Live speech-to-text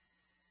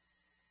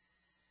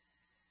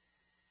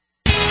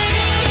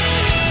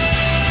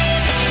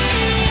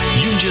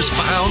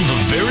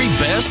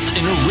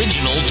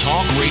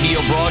talk radio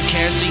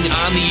broadcasting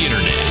on the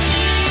internet.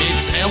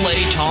 It's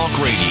LA Talk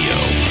Radio.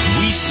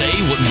 We say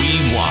what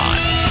we want.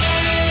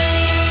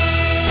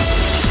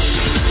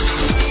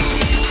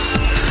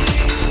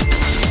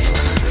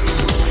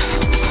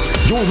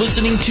 You're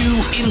listening to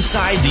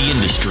Inside the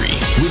Industry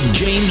with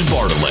James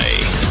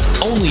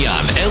Bartolet, only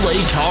on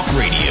LA Talk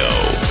Radio.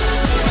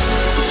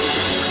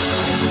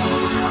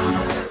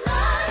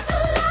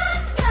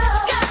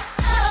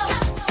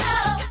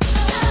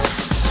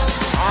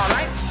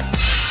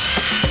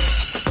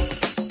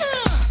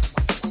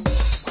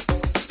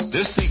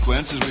 This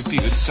sequence is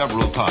repeated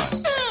several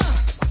times.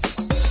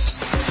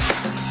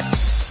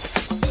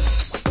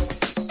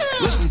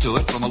 Listen to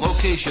it from a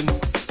location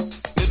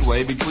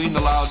midway between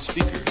the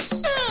loudspeakers.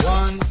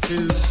 1,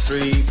 2,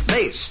 3,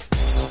 bass.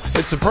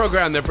 It's a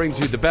program that brings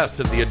you the best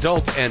of the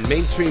adult and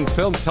mainstream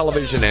film,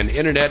 television, and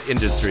internet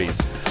industries.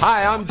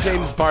 Hi, I'm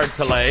James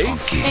Bartolet.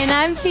 And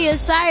I'm Tia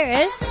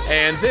Cyrus.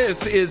 And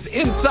this is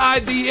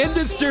Inside the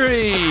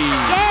Industry. Yay!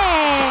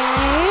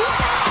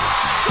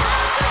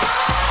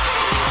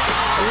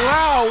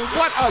 Wow,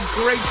 what a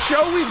great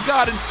show we've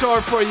got in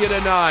store for you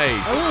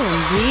tonight.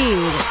 Oh,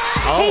 indeed.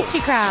 Tasty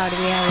crowd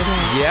we have in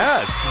here.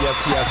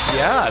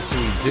 Yes,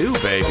 we do,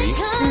 baby.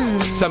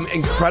 Some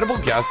incredible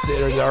guests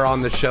that are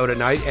on the show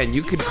tonight, and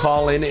you could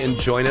call in and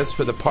join us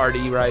for the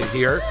party right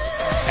here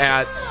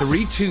at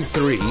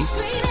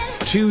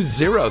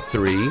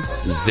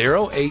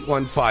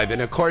 323-203-0815.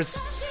 And, of course,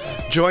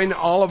 join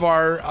all of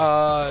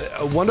our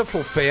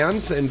wonderful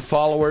fans and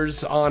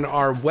followers on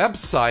our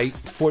website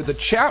for the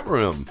chat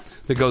room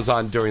that goes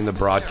on during the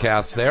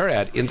broadcast there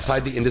at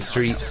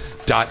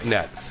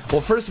InsideTheIndustry.net. Well,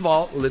 first of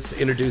all, let's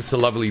introduce the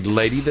lovely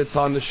lady that's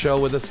on the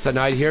show with us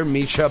tonight here,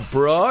 Misha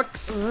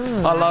Brooks.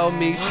 Hello,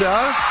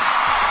 Misha.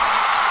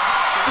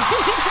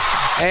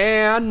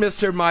 And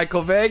Mr.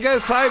 Michael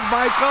Vegas. Hi,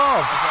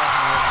 Michael.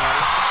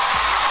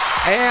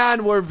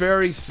 And we're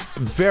very,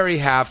 very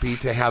happy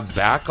to have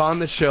back on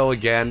the show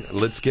again.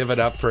 Let's give it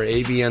up for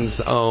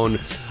AVN's own,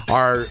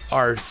 our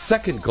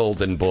second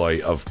golden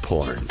boy of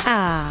porn.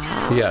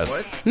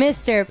 Yes.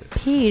 Mr.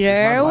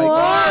 Peter Warren.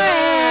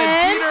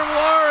 Peter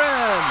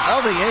Warren. I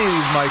don't think any of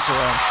these mics are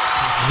on.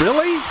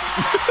 Really?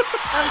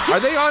 Are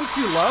they on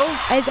too low?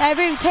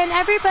 Can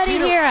everybody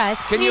hear us?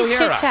 Can you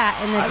hear us? Chat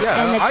in the I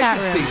chat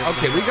can room. see.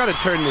 Okay, we got to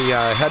turn the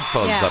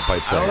headphones up, I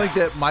think. I don't think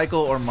that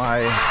Michael or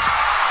my...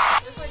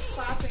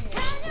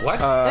 What?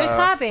 There's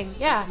clapping,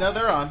 yeah. No,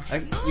 they're on.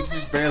 You can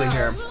just barely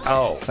hear them.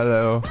 Oh.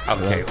 Hello.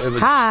 Okay.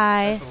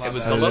 Hi. It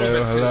was a little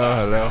bit too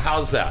loud. Hello.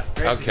 How's that?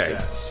 Okay.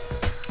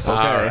 All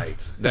right.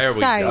 There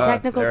we Sorry, go.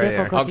 technical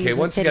difficulties. Okay,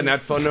 once again,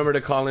 that phone number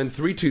to call in,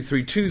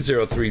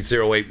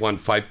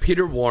 323-203-0815.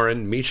 Peter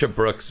Warren, Misha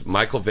Brooks,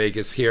 Michael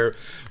Vegas here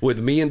with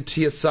me and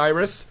Tia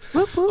Cyrus.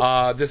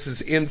 This is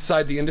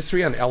Inside the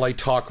Industry on LA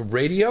Talk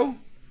Radio.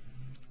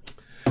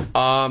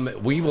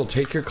 We will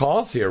take your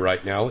calls here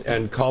right now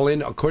and call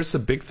in. Of course, the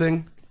big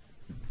thing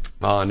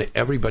on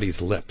everybody's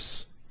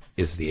lips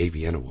is the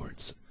AVN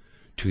Awards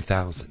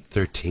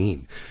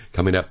 2013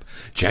 coming up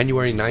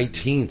January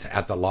 19th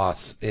at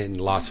in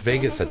Las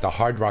Vegas at the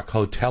Hard Rock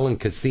Hotel and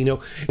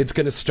Casino. It's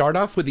going to start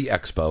off with the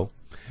expo,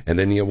 and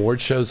then the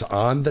award shows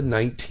on the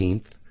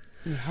 19th.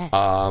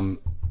 The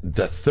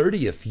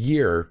 30th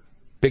year,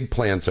 big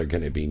plans are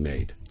going to be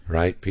made,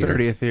 right, Peter?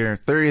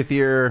 30th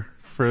year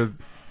for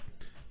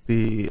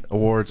the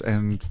awards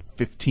and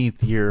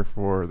 15th year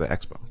for the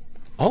expo.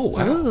 Oh,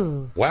 wow.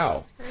 Ooh.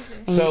 Wow.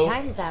 And So you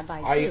times that by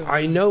two.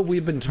 I know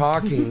we've been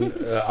talking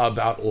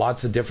about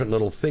lots of different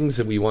little things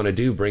that we want to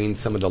do, bringing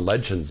some of the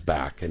legends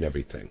back and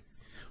everything.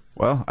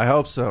 Well, I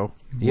hope so.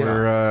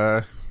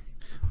 Yeah.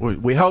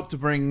 We hope to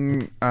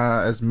bring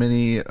as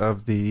many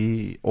of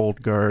the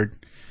old guard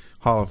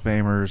Hall of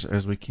Famers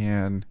as we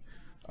can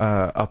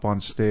up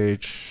on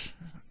stage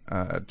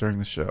during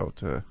the show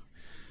to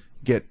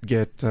get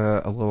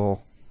a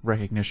little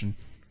recognition.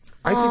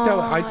 I think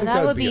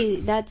that would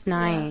be that's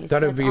nice.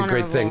 That would That's be a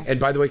great thing. honorable.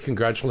 And by the way,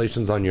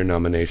 congratulations on your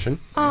nomination.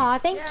 Aw,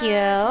 thank you.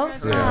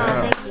 Thank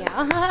you.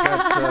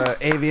 Got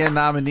AVN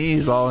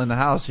nominees all in the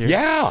house here.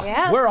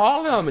 Yeah. We're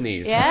all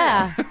nominees.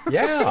 Yeah.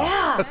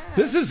 Yeah.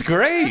 This is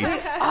great.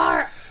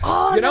 Are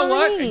all You know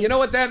what? nominees. You know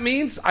what that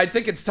means? I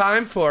think it's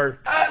time for...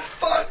 I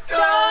fucked up!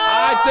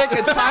 I think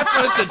it's time for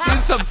us to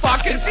do some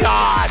fucking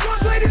shots.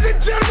 Ladies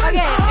and gentlemen,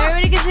 Okay,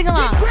 everybody can sing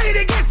along. ready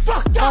to get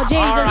fucked up! Well,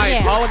 James All doesn't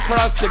right, dance. all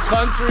across the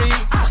country,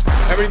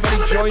 everybody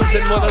joins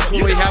in with us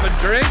when we have a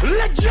drink. You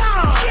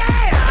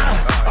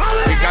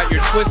got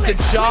your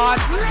Twisted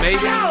Shots,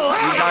 maybe.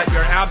 You got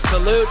your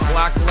Absolute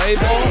Black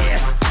Label.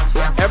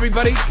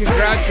 Everybody,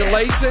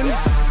 congratulations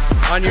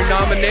on your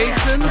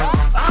nominations.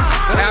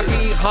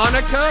 Happy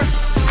Hanukkah.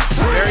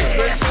 Merry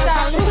Christmas.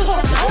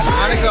 Hanukkah. Oh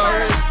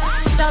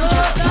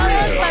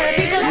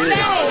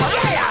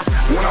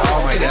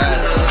my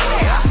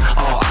God.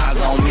 All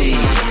eyes on me.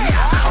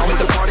 I'm with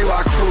the party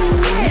rock crew.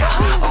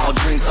 All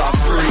drinks are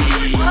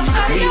free.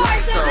 We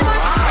like Sir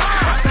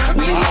Rock.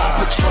 We love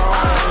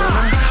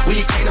Patron. We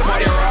came to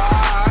party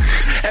rock.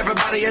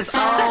 Everybody is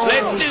on.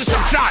 Let's do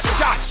some shots.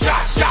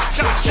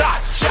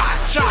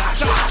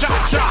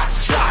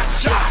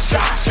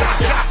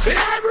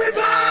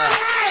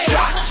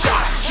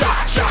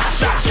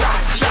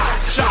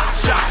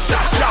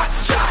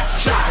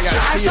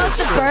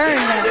 burned.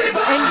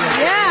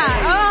 And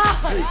yeah. Oh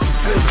my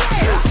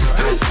God.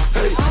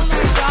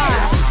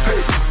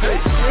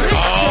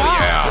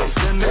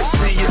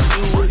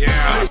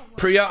 Yeah.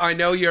 Priya, I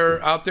know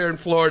you're out there in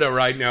Florida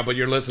right now, but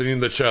you're listening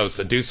to the show,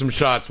 so do some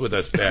shots with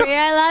us, bitch. Priya,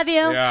 I love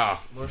you. Yeah.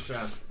 More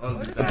shots.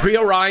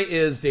 Priya Rai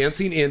is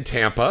dancing in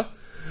Tampa.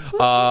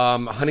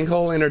 Hunting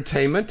Hole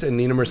Entertainment and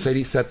Nina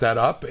Mercedes set that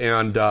up,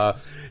 and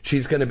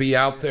she's going to be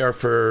out there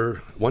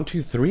for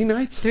 3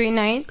 nights? 3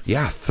 nights.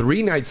 Yeah,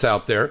 3 nights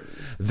out there.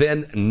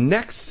 Then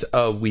next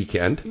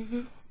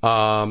weekend,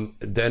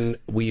 then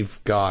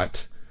we've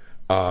got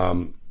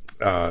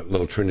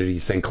little Trinity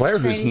St. Clair,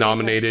 who's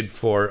nominated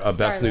for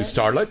Best New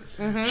Starlet.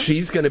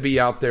 She's going to be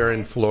out there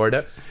in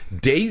Florida.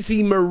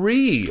 Daisy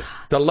Marie,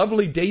 the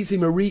lovely Daisy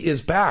Marie,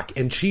 is back,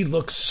 and she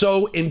looks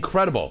so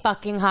incredible.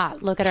 Fucking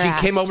hot. Look at her She ass.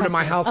 came over to Trust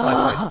my me. house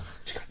last night.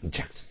 She got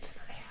injections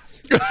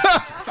in her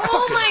ass.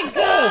 Oh my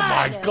God. Oh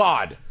my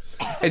God.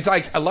 It's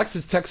like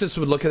Alexis Texas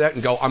would look at that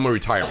and go, I'm a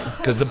retirement,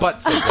 because the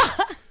butt's so good.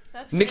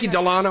 Nikki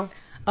Delano,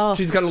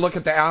 she's going to look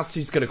at the ass,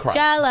 she's going to cry.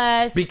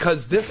 Jealous.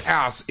 Because this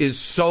ass is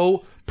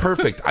so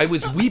perfect. I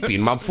was weeping.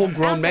 I'm a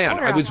full-grown man.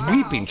 I was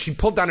weeping. She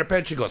pulled down her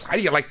pants. She goes, how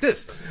do you like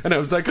this? And I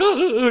was like,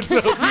 oh, it's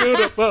so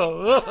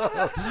beautiful.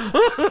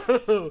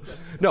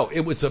 No, it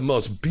was the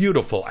most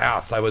beautiful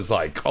ass. I was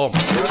like, oh, my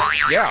God.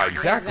 Yeah,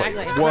 exactly.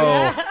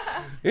 Whoa.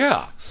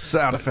 Yeah.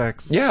 Sound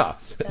effects. Yeah.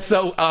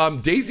 So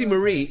Daisy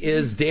Marie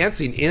is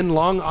dancing in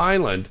Long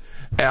Island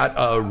at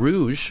a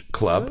Rouge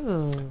Club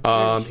in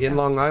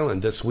Long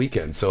Island this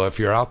weekend. So if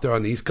you're out there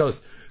on the East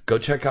Coast, go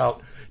check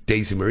out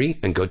Daisy Marie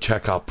and go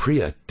check out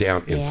Priya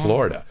down in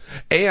Florida.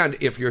 And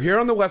if you're here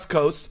on the West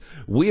Coast,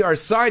 we are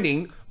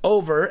signing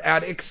over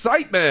at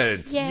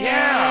Excitement. This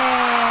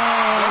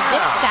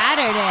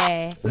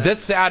Saturday. This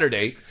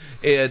Saturday,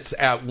 it's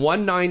at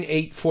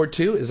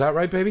 19842. Is that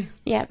right, baby?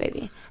 Yeah,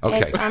 baby.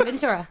 Okay. It's on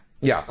Ventura.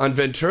 Yeah, on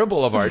Ventura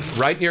Boulevard,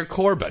 right near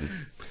Corbin.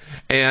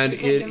 And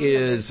it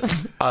is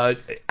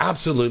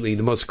absolutely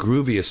the most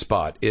grooviest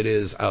spot. It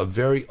is a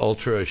very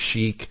ultra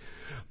chic,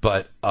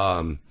 but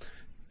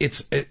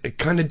it's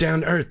kind of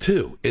down to earth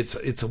too.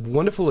 It's a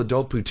wonderful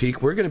adult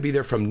boutique. We're going to be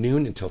there from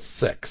noon until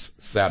 6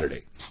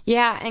 Saturday.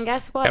 Yeah, and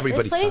guess what?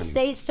 Everybody's this place, signing.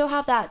 they still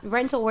have that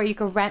rental where you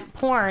can rent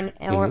porn,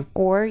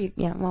 or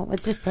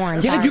it's just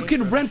porn. Yeah, sorry. you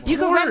can rent porn. You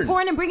can rent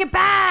porn and bring it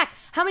back.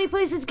 How many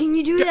places can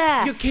you do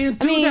that? You can't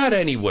do that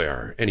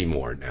anywhere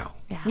anymore now.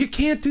 Yeah. You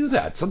can't do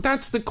that. So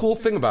that's the cool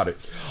thing about it.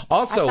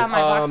 Also, I saw my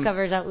box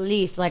covers at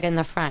least like in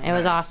the front. It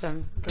was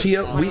awesome.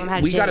 Tia, One of them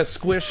had we got to jizz.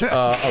 squish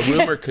a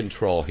rumor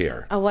control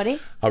here. A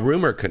whaty? A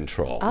rumor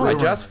control. Oh. I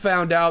just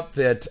found out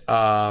that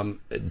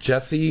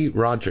Jessie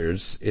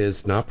Rogers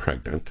is not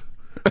pregnant.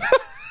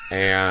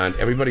 And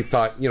everybody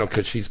thought,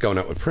 because she's going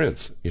out with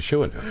Prince.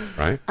 Yeshua now,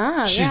 right?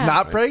 She's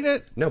not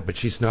pregnant? No, but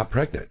she's not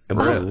pregnant. It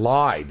was a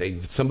lie.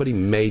 Somebody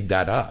made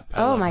that up.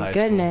 Oh my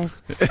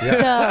goodness. So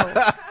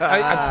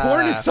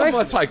Porn is so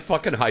much like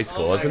fucking high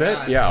school, isn't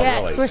it? Yeah,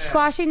 yes, really. we're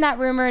squashing that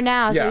rumor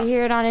now. So you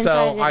hear it on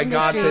Inside the I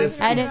got Industry. this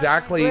And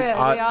exactly we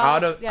all-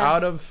 out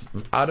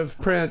of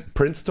Prince.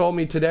 Prince told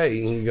me today.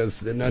 He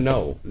goes,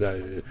 no,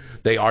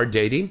 they are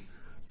dating,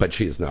 but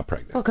she is not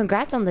pregnant. Well,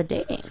 congrats on the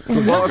dating.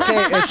 Well,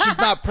 okay, if she's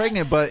not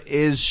pregnant, but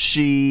is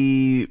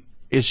she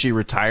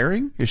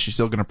retiring? Is she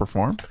still going to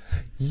perform?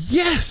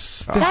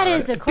 Yes. That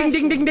is the question.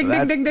 Ding, ding, ding,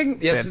 ding, ding, ding, ding.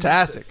 Yes,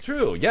 fantastic. It's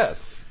true.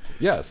 Yes.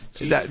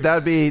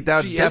 That would she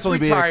definitely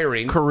is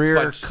retiring, be a career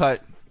but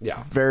cut.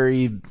 Yeah.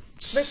 Very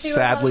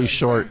sadly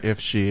short if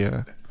she.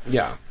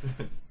 Yeah.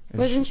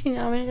 Wasn't she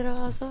nominated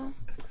also?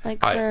 Like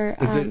for.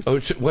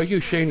 Why are you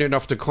ashamed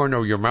enough to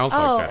corner your mouth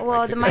like that? Oh,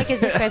 well, the mic is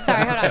this way.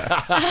 Sorry, hold on.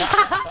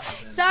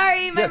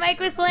 Sorry, my mic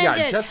was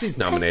slanted. Yeah, Jessie's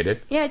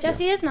nominated. Yeah,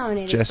 Jessie is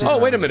nominated. Jessie. Oh,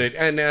 wait a minute.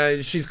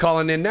 And she's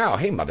calling in now.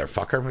 Hey,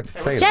 motherfucker. What's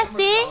saying?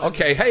 Jessie!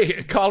 Okay,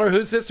 hey, caller,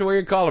 who's this? Where are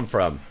you calling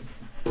from?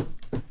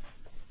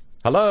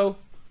 Hello?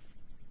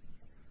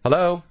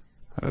 Hello?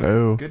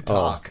 Hello. Good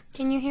talk.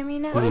 Can you hear me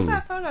now? What is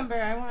that phone number?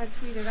 I want to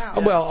tweet it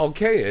out. Well,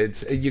 okay.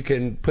 You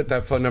can put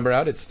that phone number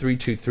out. It's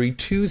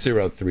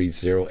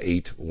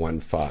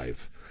 323-203-0815.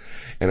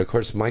 And, of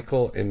course,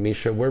 Michael and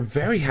Misha, we're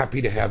very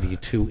happy to have you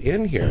two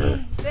in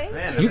here.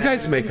 Thank You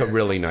guys make a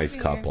really nice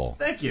couple.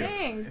 Thank you.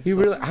 Thanks.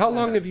 How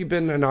long have you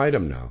been an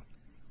item now?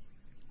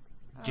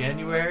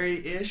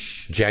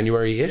 January-ish.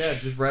 January-ish? Yeah,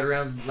 just right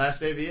around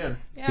last AVN.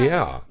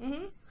 Yeah.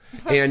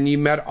 And you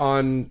met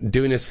on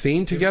doing a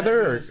scene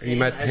together, or you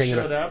met I hanging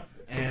showed out? up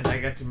and I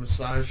got to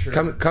massage her.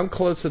 Come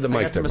close to the I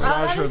mic got to there.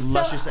 massage her that is so-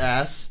 luscious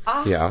ass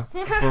Yeah.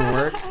 for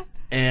work,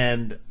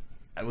 and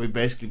we've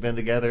basically been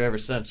together ever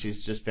since.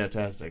 She's just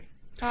fantastic.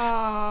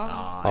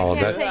 Aw. Oh, I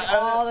can't that. take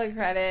all the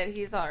credit.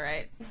 He's all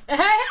right.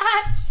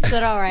 She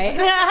said all right.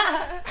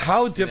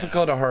 How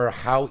difficult or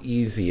how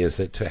easy is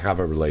it to have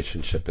a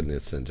relationship in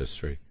this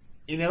industry?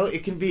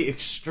 It can be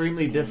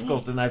extremely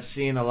difficult, and I've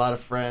seen a lot of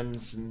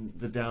friends and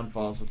the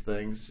downfalls of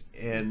things,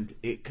 and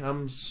it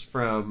comes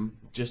from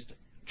just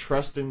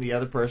trusting the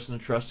other person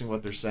and trusting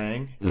what they're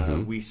saying.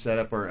 Mhm. We set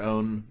up our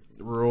own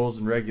rules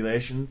and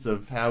regulations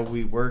of how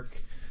we work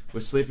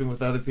with sleeping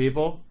with other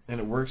people, and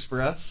it works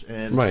for us.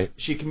 And Right.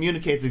 she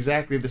communicates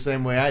exactly the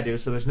same way I do,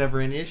 so there's never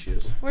any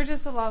issues. We're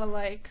just a lot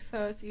alike,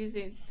 so it's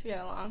easy to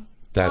get along.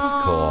 That's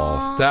cool.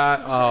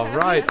 Aw.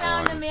 Right I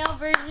found the on. male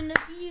version of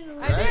you.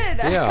 I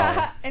did.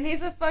 Yeah. And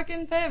he's a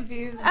fucking pimp.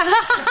 He's.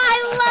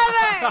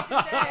 I love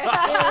her.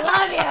 I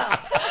love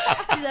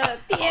you. She's a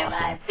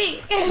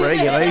PMIP.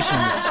 Regulations.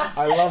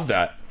 I love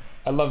that.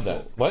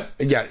 What?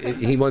 Yeah,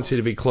 he wants you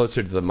to be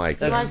closer to the mic.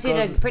 He wants you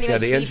to pretty Yeah,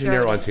 much the engineer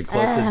deep-throat wants you it.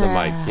 closer to the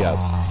mic.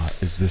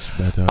 Yes. Is this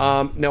better?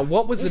 Now,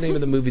 what was the name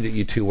of the movie that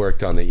you two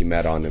worked on that you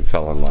met on and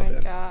fell in Oh love my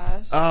in?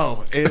 gosh.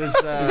 Oh, it was.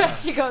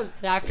 She goes,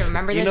 I have to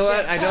remember this. You know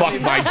what? shit. I don't Fuck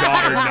even- my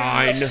daughter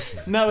 9.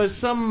 No, it was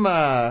some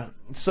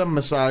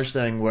massage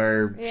thing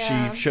where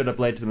Yeah. she showed up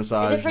late to the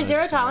massage. Is it for and I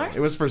Zero just didn't Tolerance? like it.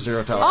 It was for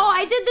Zero Tolerance. Oh,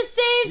 I did the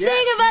same Yes,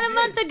 thing about you a did.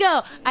 month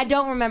ago. I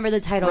don't remember the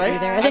title Right?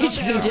 either. I They don't think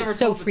change I've ever it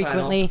so told the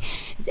title. frequently.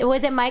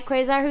 Was it Mike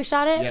Quasar who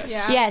shot it? Yes.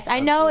 Yeah. Yes, I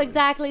know Absolutely.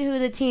 exactly who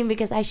the team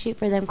because I shoot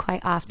for them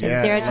quite often.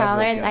 Yeah, Zero I love those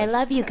Tolerance. I guys.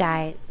 love you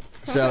guys.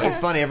 So it's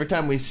funny every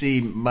time we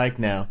see Mike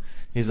now,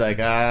 he's like,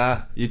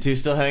 you two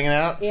still hanging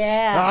out?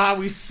 Yeah.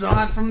 We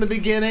saw it from the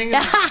beginning.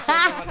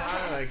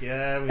 Like,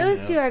 yeah, we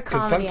Those know. two are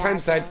Because comedy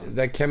sometimes icons.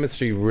 that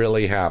chemistry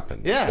really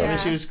happens. Yeah, I doesn't mean,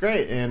 it? she was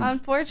great, and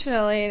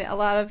Unfortunately, a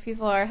lot of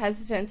people are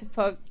hesitant to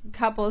put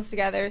couples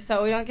together,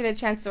 so we don't get a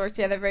chance to work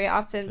together very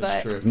often.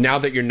 that's But true. Now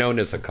that you're known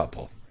as a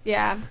couple.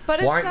 yeah, but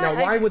it's Why? not, Now,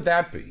 like- why would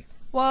that be?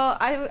 Well,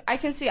 I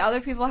can see other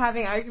people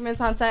having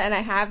arguments on set, and I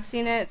have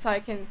seen it, so I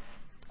can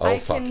Oh,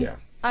 fuck yeah.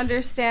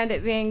 understand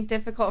it being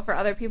difficult for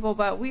other people.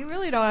 But we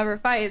really don't ever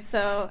fight,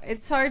 so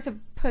it's hard to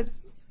put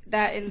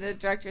that in the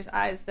director's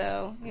eyes,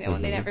 though. You know,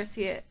 when they never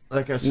see it.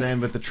 Like I was saying,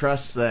 with the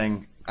trust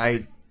thing,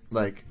 I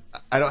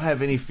don't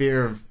have any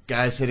fear of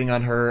guys hitting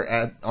on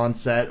her on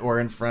set or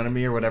in front of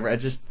me or whatever.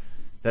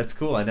 That's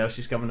cool. I know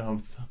she's coming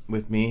home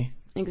with me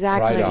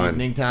Exactly. Right on.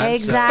 evening time.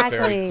 Exactly.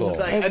 Very cool.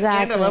 So, Exactly.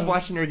 And I love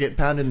watching her get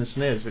pounded in the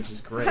sniz, which is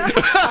great.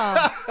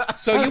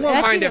 So you won't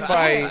That's mind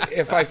even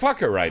if I fuck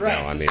her right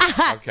now? I mean,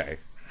 okay.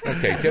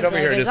 Okay, get over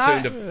here Like,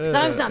 as soon to. as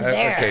long as I'm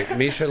there. Okay,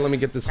 Misha, let me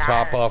get this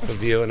top off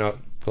of you, and I'll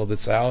pull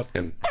this out,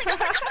 and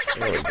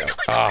there we go.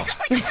 Oh,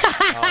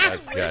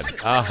 that's good.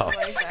 Oh,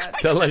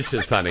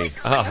 delicious, honey.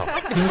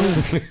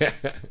 Oh.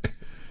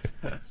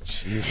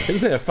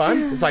 Isn't it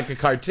fun? It's like a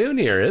cartoon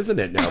here, isn't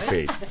it, now,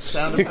 Pete?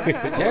 Sound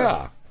effects.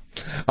 Yeah.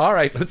 All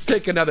right, let's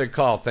take another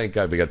call. Thank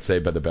God we got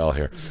saved by the bell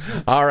here.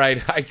 All right,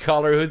 hi,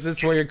 caller. Who's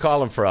this? Where you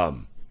calling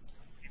from?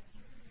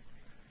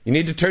 You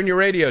need to turn your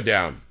radio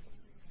down.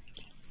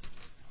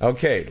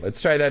 Okay,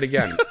 let's try that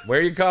again. Where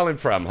are you calling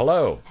from?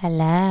 Hello.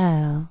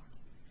 Hello.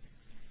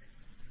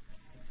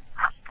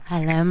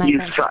 Hello, my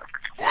friend. suck.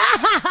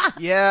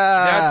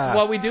 Yeah. That's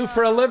what we do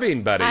for a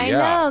living, buddy. I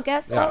yeah. know.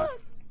 Guess Yeah.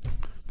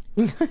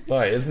 what?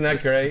 Boy, isn't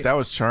that great? That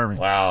was charming.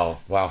 Wow,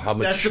 how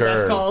mature. That's the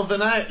best call of the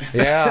night.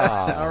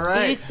 Yeah. All You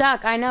right.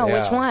 suck. I know.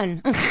 Yeah. Which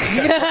one?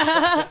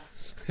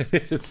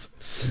 It's-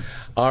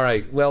 all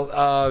right. Well,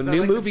 Is that new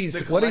like movies.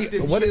 The what are you?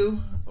 collective What?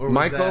 you, or was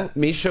Michael, that-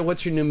 Misha,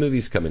 what's your new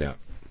movies coming out?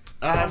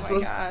 I'm Oh my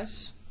supposed-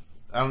 gosh.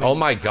 I don't know. Oh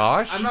my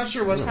gosh. I'm not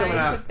sure what's Trying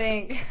coming to out.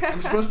 think.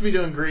 I'm supposed to be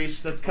doing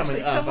Grease. That's coming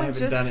Actually, up. I someone haven't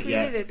just done it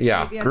yet. tweeted it to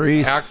Yeah. me the other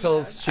Grease. day.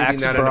 Axel's shooting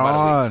Axel that in about a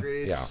Braun.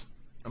 Grease. Yeah.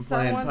 I'm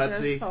playing Someone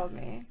just Putsy. told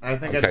me. I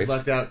think I Okay. just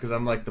lucked out because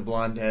I'm like the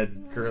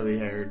blonde-head,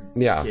 curly-haired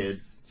Yeah. kid.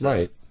 So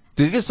Right.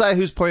 Did you decide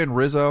who's playing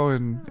Rizzo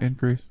in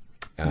Grease?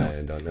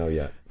 I don't know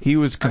yet. He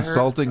was I heard-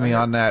 consulting me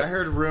on I that.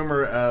 heard a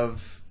rumor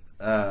of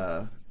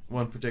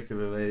one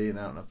particular lady, and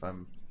I don't know if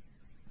I'm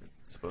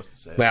supposed to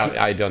say. Well, it.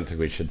 I don't think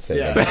we should say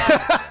Yeah.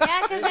 that.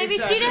 Yeah, because maybe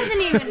she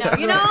doesn't even know.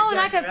 You Right, know, exactly.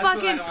 that could That's what I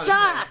fucking don't wanna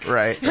suck.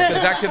 Right.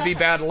 Because that could be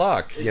bad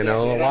luck. You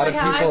know, a Exactly. lot of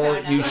Like how I people,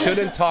 found out. you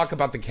shouldn't talk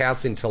about the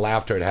casting till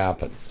after it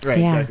happens. Right,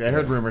 Yeah. exactly. I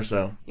heard rumor,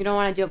 so. You don't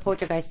want to do a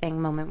poltergeist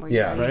thing moment where you,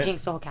 Yeah. you Right.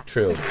 jinx the whole cast.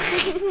 True.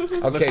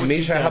 Look Okay, what Misha,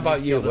 you've how done. about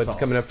You've you? killed us What's all.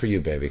 coming up for you,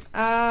 baby?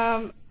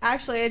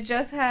 Actually, I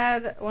just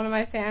had one of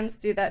my fans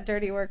do that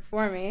dirty work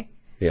for me.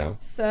 Yeah.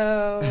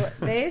 So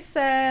they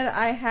said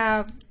I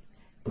have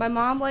My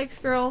Mom Likes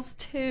Girls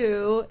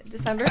 2,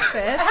 December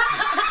 5th.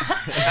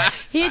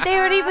 They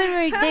already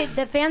been.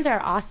 The fans are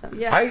awesome.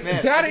 Yeah.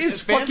 Man, that it's-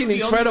 is fans fucking are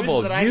the only incredible.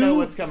 reason That I know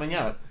what's coming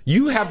out.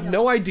 You have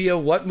no idea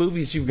what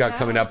movies you've got No.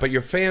 coming up, but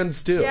your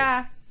fans do.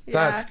 Yeah.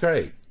 That's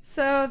great.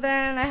 So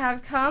then I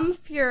have Come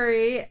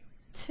Fury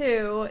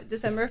 2,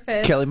 December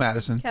 5th. Kelly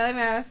Madison. Kelly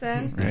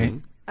Madison. Right.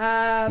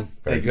 Very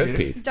Thank you, good,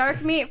 Peter. Pete.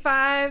 Dark Meat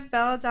 5,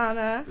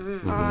 Belladonna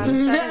on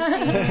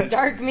 17.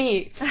 Dark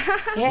meat.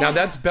 Yeah. Now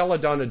that's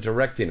Belladonna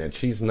directing it.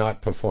 She's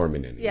not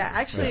performing it. Yeah,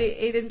 actually,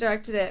 Aiden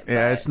directed it.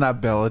 Yeah, but- it's not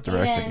Bella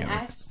directing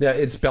And it. Yeah,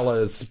 it's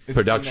Bella's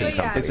production It's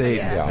But yeah, company.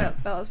 It's Aiden. yeah, Yeah.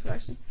 Bella's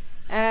production.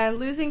 And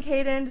Losing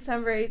Caden,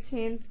 December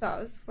 18th. That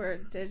was for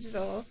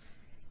digital.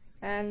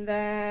 And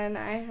then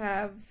I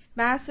have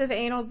Massive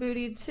Anal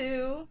Booty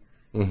 2,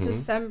 Mhm.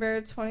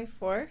 December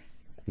 24th.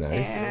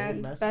 Nice.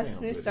 And Massive Best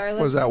Anal New Booty. Starlet.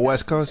 What was that,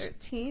 West Coast?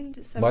 13,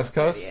 December West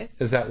Coast?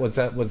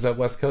 30th. Was that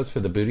West Coast for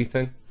the booty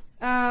thing?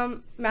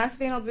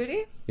 Massive Anal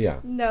Booty? Yeah.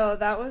 No,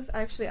 that was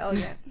actually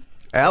Elegant.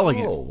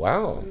 Elegant. Oh,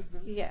 wow.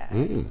 Yeah.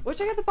 Mm.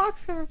 Which I got the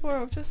box cover for,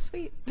 which was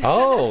sweet.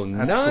 Oh,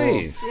 That's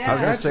nice. cool. Yeah. I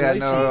was gonna say I know.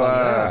 Congratulations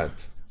on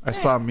that. I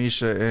saw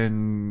Misha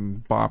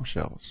in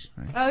Bombshells.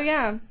 Right? Oh,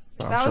 yeah.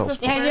 That was the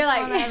first Yeah, you're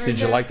like- one I ever Did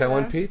you did, like that so.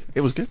 one, Pete?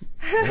 It was good.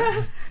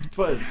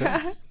 Was.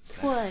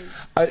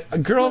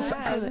 Girls,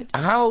 Good.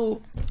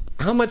 how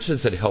much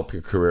does it help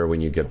your career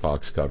when you get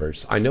box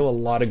covers? I know a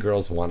lot of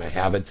girls want to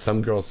have it.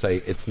 Some girls say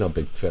it's no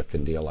big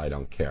frickin' deal. I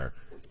don't care.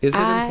 Is it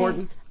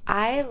important?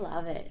 I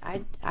love it.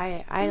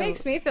 It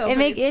makes me feel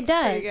it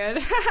does. pretty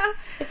good.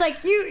 It's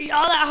like you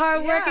all that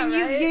hard work Yeah, and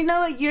right? you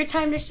know your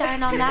time to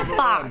shine on that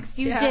box.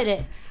 You Yeah. did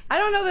it. I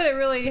don't know that it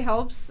really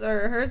helps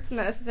or hurts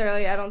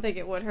necessarily. I don't think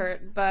it would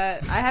hurt,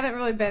 but I haven't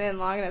really been in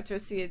long enough to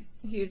see a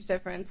huge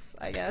difference,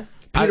 I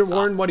guess. Peter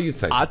Warren, what do you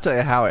think? I'll tell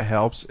you how it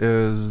helps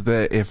is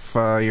that if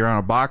you're on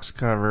a box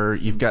cover,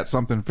 you've got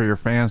something for your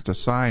fans to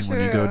sign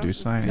when you go True. do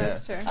signings.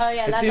 That's true. Oh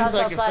yeah, It that's seems also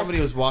like if plus.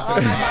 somebody was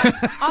walking Oh my by.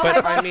 God. All But,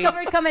 my box I mean-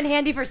 covers come in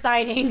handy for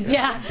signings.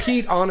 Yeah.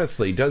 Pete,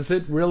 honestly, does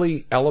it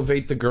really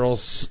elevate the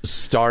girl's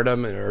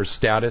stardom or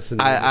status? In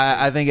the industry?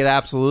 I think it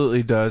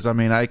absolutely does. I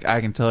mean, I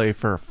can tell you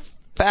for a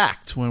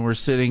fact when we're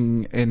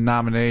sitting in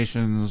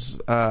nominations,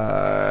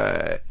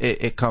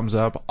 it comes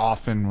up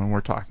often when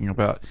we're talking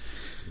about,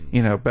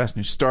 Best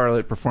New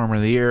Starlet, Performer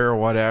of the Year, or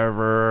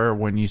whatever.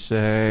 When you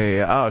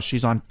say, oh,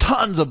 she's on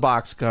tons of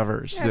box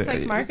covers. Yeah, it's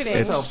like marketing.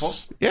 It's helpful.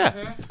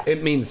 Yeah.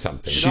 It means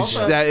something.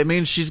 It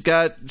means she's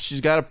got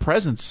a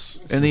presence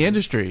in the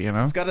industry,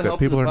 It's got to that help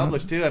people the are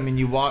public too. I mean,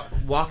 you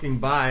walking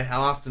by.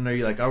 How often are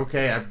you like,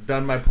 okay, I've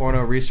done my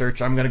porno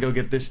research. I'm gonna go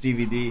get this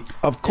DVD.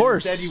 Of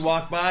course. Instead, you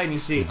walk by and you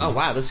see, oh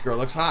wow, this girl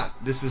looks hot.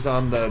 This is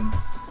on the.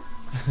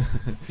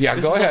 Yeah,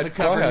 this go is ahead. On the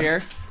cover go ahead.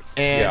 here,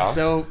 and Yeah.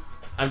 so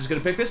I'm just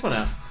gonna pick this one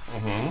out.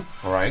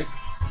 Mm-hmm. All right.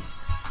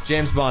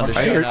 James Bond is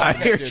I showing hear, up I in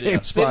the hear studio.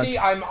 James Bond. Cindy,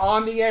 I'm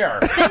on the air.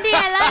 Cindy,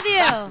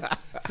 I love you.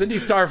 Cindy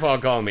Starfall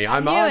called me.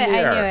 I'm knew on it, the I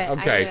air. knew it, I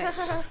Okay. knew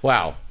it.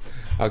 Wow.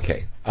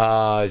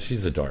 Okay.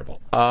 She's adorable.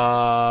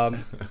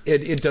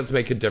 It does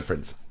make a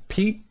difference.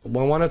 Pete, I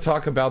want to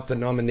talk about the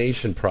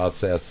nomination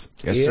process.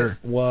 Yes, it sir.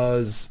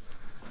 Was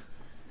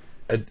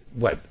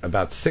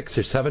about 6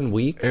 or 7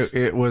 weeks?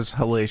 It was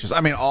hellacious.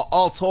 I mean,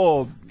 all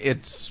told,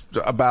 it's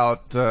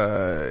about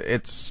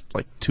it's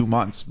like 2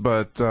 months,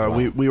 but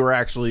we were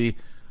actually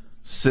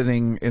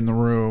sitting in the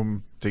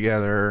room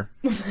together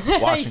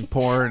watching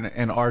porn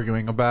and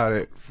arguing about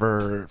it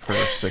for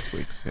 6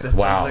 weeks. Yeah.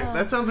 Wow.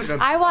 That sounds like a.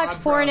 I watch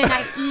odd porn and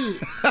I process. eat.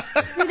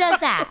 Who does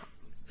that?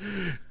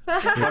 You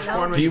watch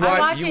porn when Do you you want- I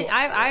watch you- it.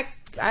 I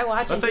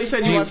watch it. I thought you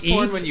said Do you you watch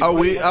porn eat? when you. Oh,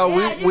 we Yeah,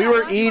 we I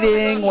were watch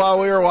eating porn. while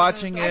we were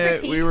watching I it.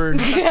 critique. We were.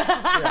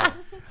 Yeah.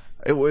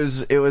 It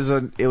was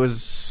a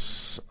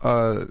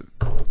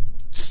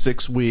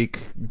 6-week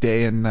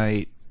day and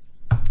night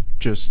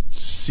just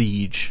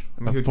siege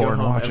You'd of go porn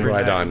home watching. every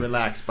Right night on. and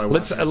relax by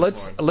Let's watching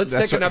let's porn. let's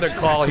That's take what- another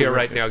call here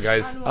right now,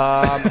 guys.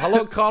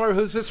 Hello, caller.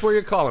 Who's this? Where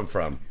you calling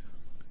from?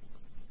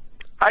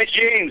 Hi,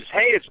 James.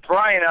 Hey, it's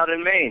Brian out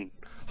in Maine.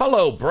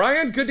 Hello,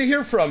 Brian. Good to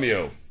hear from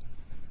you.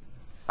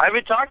 I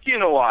haven't talked to you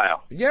in a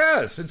while.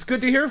 Yes, it's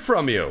good to hear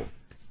from you.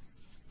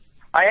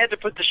 I had to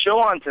put the show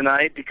on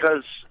tonight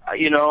because,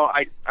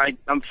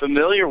 I'm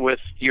familiar with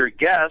your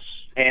guests,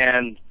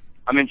 and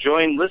I'm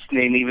enjoying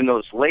listening even though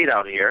it's late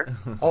out here.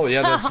 Oh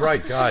yeah, that's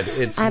right. God,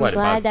 it's I'm what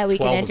glad about that we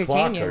can 12 entertain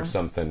o'clock you. or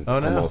something. Oh,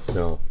 no. Almost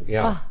no.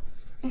 Yeah.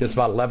 It's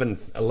about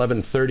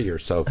 11:30 or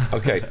so.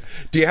 Okay.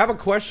 Do you have a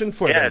question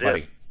for Yeah, it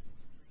everybody? is.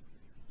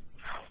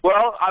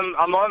 Well,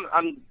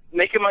 I'm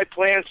making my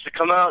plans to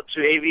come out to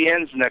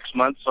AVN's next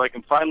month so I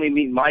can finally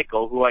meet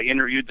Michael, who I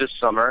interviewed this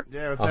summer.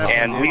 Yeah, what's Uh-huh. happening?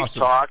 And we've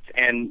Awesome. talked,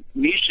 and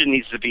Misha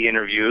needs to be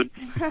interviewed,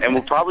 and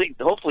we'll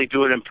hopefully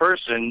do it in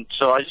person.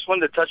 So I just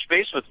wanted to touch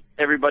base with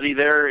everybody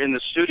there in the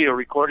studio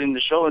recording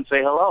the show and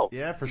say hello.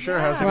 Yeah, for sure.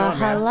 How's it Well, going,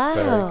 man? hello.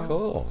 Very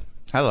cool.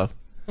 Hello.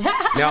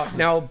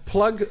 Now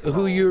plug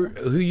who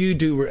you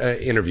do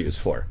interviews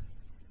for.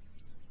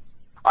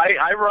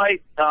 I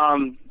write,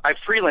 I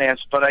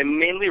freelance, but I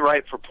mainly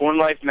write for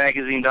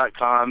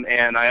PornLifeMagazine.com,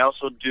 and I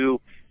also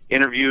do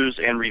interviews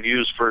and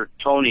reviews for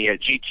Tony at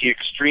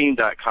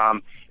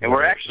GTExtreme.com. And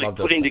we're actually Love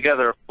those putting things.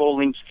 together a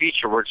full-length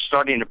feature. We're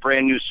starting a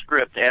brand new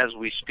script as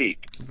we speak.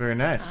 Very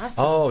nice.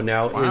 Oh,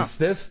 now Wow. is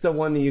this the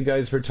one that you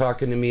guys were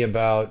talking to me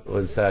about?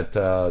 Was that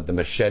the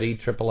Machete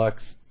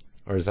XXX,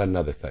 or is that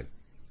another thing?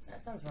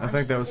 I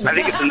think that was. I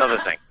think it's another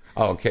thing.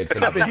 Oh, okay. It's I've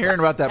another been hearing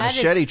about that That is-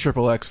 Machete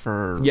XXX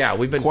for Yeah,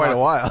 we've been quite a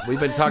while. We've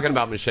been talking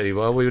about Machete.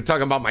 Well, we were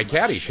talking about my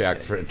Caddyshack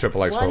for XXX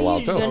What for a are while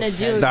you too. gonna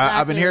do? Nah, I've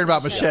exactly been hearing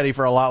about with Machete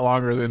for a lot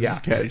longer than Yeah,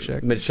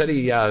 Caddyshack.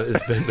 Machete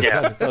has been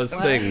Yeah. one of those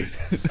things.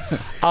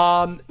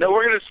 No,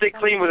 we're going to stay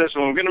clean with this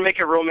one. We're going to make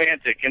it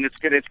romantic, and it's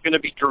going to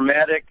be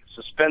dramatic,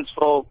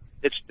 suspenseful.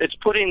 It's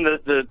putting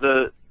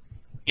the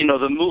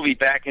movie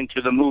back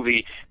into the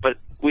movie, but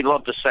we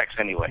love the sex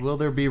anyway. Will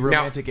there be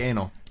romantic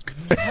anal?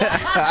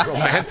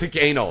 Romantic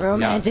anal.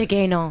 Romantic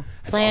anal.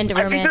 Planned I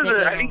think, romantic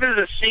I think anal.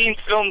 there's a scene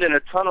filmed in a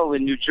tunnel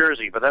in New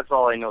Jersey, but that's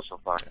all I know so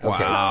far. Yeah.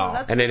 Okay. Wow.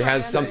 That's And it pretty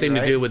has romantic. something to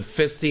right? do with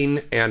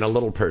fisting and a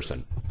little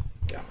person.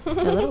 The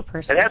little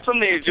person. It has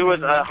something to do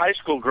with a high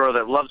school girl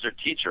that loves her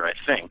teacher, I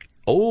think.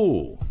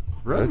 Oh, that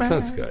Romance.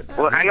 sounds good.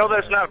 Well, I know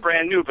that's not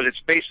brand new, but it's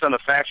based on a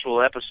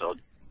factual episode.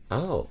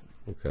 Oh,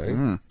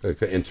 okay.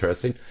 Okay,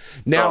 interesting.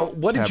 Now,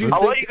 what did you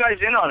I'll think? let you guys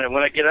in on it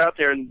when I get out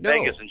there in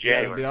Vegas in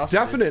January.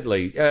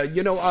 Definitely.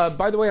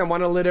 By the way, I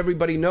want to let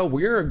everybody know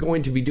we are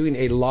going to be doing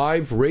a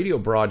live radio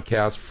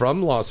broadcast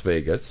from Las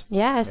Vegas.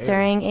 Yes,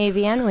 during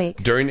AVN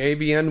week. During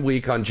AVN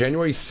week on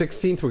January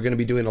 16th, we're going to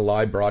be doing a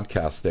live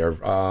broadcast there.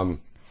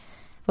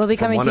 We'll be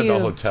from coming one to of you the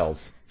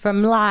hotels.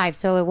 from live,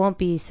 so it won't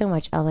be so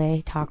much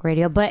LA Talk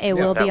Radio, but it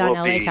will be on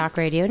LA Talk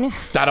Radio.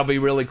 That'll be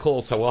really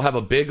cool. So we'll have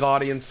a big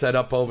audience set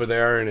up over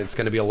there, and it's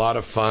going to be a lot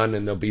of fun,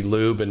 and there'll be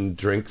lube and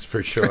drinks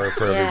for sure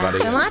for everybody.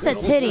 Some lots of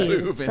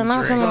titties. Some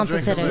lots of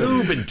titties.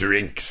 Lube and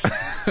drinks.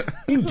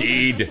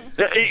 Indeed.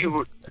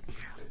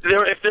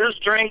 If there's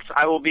drinks,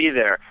 I will be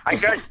there.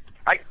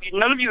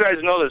 None of you guys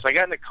know this. I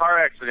got in a car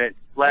accident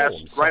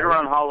right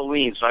around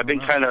Halloween, so I've been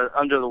kind of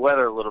under the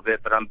weather a little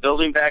bit, but I'm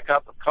building back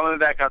up. I'm coming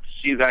back out to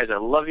see you guys. I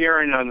love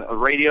hearing on the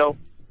radio.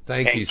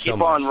 Thank you so keep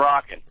much. on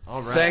rocking.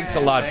 All right. Thanks a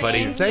lot,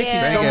 buddy. Thank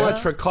you so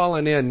much for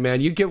calling in,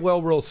 man. You get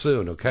well real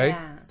soon, okay?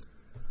 Yeah.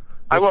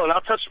 I will, and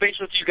I'll touch base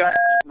with you guys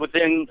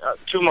within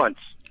 2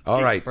 months.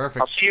 All right.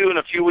 Perfect. I'll see you in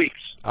a few weeks.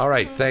 All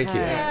right. Thank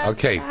you.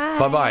 Okay.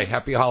 Bye-bye.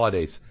 Happy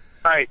holidays.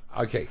 All right.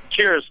 Okay.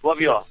 Cheers.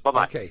 Love you all.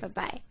 Bye-bye. Okay.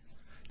 Bye-bye.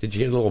 Did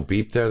you hear a little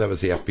beep there? That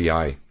was the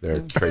FBI.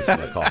 They're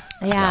tracing the call.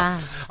 Yeah.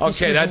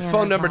 Okay, that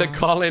phone number to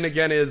call in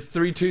again is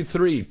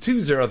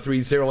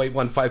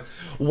 323-203-0815.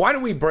 Why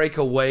don't we break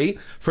away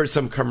for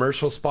some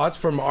commercial spots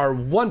from our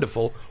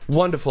wonderful,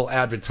 wonderful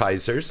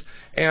advertisers,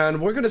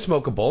 and we're going to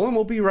smoke a bowl, and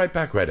we'll be right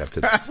back right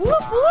after this.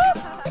 Whoop, whoop.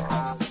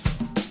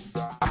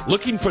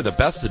 Looking for the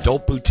best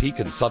adult boutique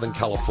in Southern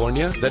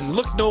California? Then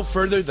look no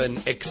further than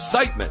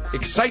Excitement.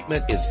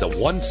 Excitement is the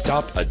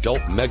one-stop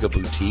adult mega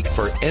boutique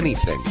for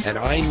anything, and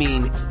I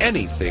mean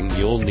anything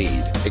you'll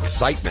need.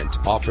 Excitement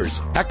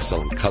offers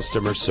excellent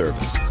customer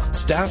service,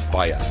 staffed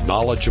by a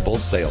knowledgeable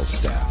sales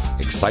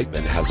staff.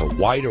 Excitement has a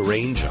wide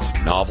range of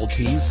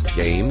novelties,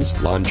 games,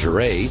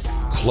 lingerie,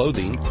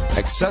 clothing,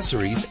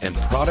 accessories, and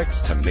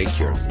products to make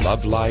your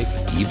love life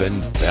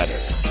even better.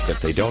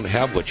 If they don't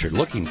have what you're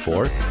looking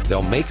for,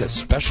 they'll make a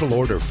special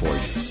order for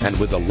you. And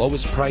with the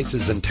lowest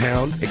prices in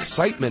town,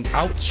 Excitement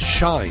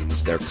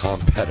outshines their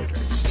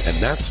competitors. And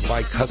that's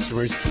why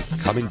customers keep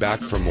coming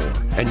back for more.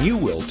 And you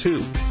will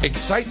too.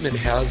 Excitement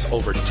has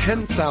over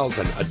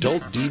 10,000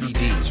 adult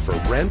DVDs for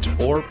rent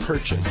or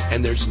purchase,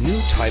 and there's new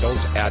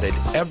titles added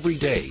every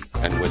day.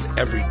 And with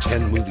every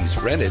 10 movies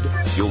rented,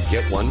 you'll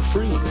get one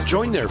free.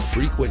 Join their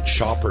frequent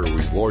shopper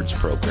rewards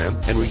program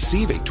and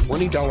receive a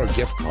 $20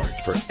 gift card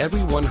for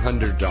every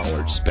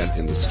 $100 spent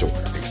in the store.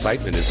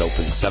 Excitement is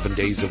open 7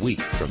 days a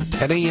week from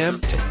 10 a.m.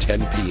 to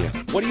 10 p.m.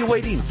 What are you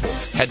waiting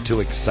for? Head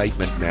to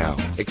Excitement now.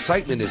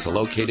 Excitement is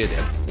located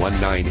at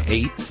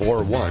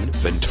 19841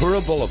 Ventura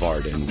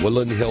Boulevard in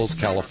Woodland Hills,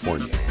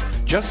 California,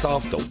 just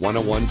off the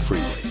 101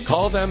 freeway.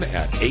 Call them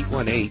at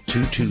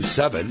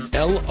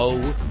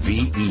 818-227-LOVE.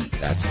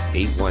 That's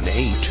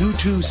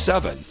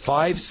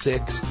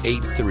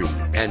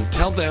 818-227-5683. And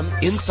tell them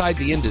Inside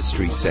the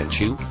Industry sent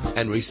you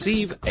and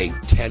receive a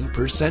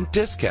 10%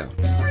 discount.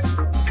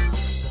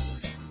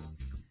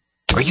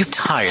 Are you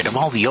tired of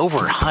all the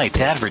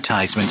overhyped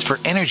advertisements for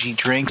energy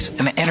drinks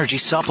and energy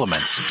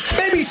supplements?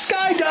 Maybe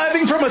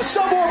skydiving from a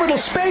suborbital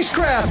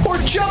spacecraft or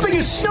jumping a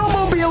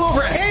snowmobile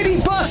over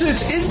 80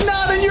 buses is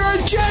not in your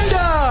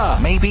agenda.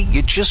 Maybe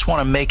you just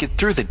want to make it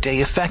through the day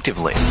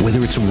effectively.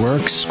 Whether it's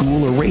work,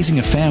 school, or raising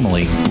a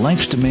family,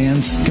 life's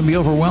demands can be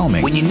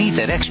overwhelming. When you need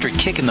that extra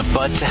kick in the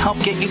butt to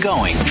help get you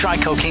going, try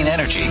Cocaine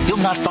Energy. You'll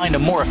not find a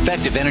more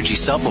effective energy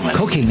supplement.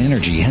 Cocaine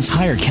Energy has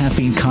higher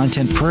caffeine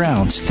content per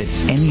ounce than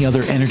any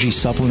other energy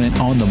supplement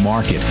on the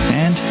market,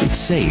 and it's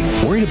safe.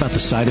 Worried about the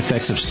side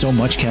effects of so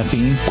much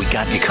caffeine? We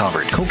got you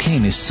covered.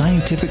 Cocaine is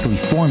scientifically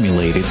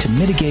formulated to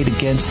mitigate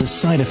against the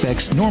side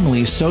effects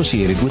normally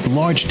associated with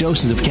large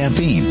doses of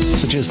caffeine,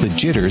 such as the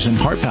jitters and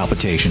heart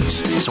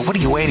palpitations. So what are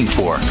you waiting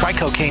for? Try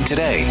Cocaine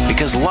today,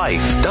 because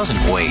life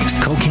doesn't wait.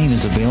 Cocaine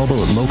is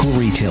available at local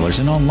retailers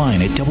and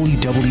online at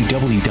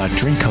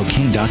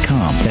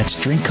www.drinkcocaine.com. That's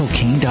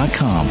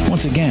drinkcocaine.com.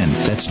 Once again,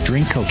 that's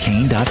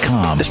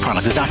drinkcocaine.com. This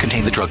product does not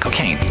contain the drug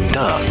cocaine.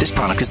 Duh. This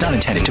product is not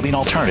intended to be an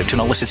alternative to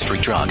an illicit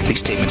street drug. These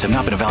statements have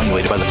not been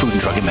evaluated by the Food and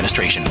Drug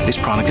Administration. This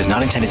product is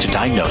not intended to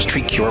diagnose,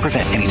 treat, cure, or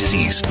prevent any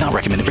disease. Not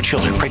recommended for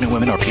children, pregnant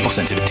women, or people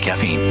sensitive to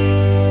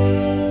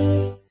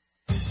caffeine.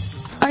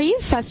 Are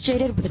you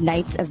frustrated with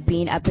nights of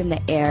being up in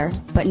the air,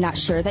 but not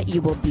sure that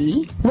you will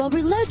be? Well,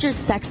 reload your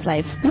sex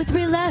life with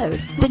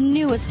Reload, the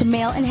newest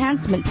male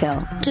enhancement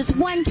pill. Just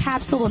one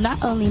capsule will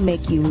not only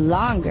make you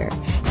longer,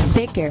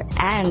 thicker,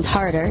 and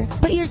harder,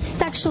 but your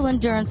sexual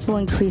endurance will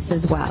increase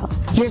as well.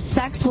 Your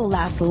sex will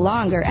last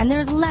longer, and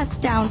there's less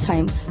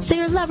downtime, so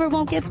your lover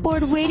won't get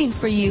bored waiting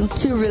for you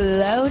to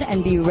reload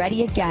and be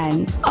ready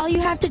again. All you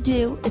have to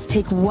do is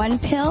take one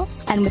pill,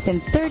 and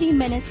within 30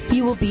 minutes,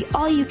 you will be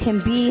all you can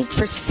be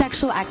for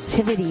sexual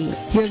activity.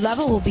 Your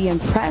lover will be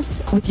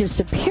impressed with your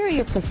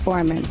superior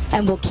performance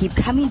and will keep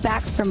coming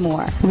back for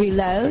more.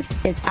 Reload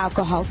is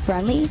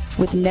alcohol-friendly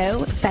with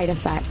no side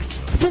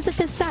effects. Visit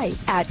the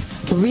site at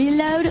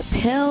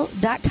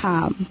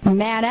reloadpill.com.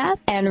 Man up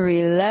and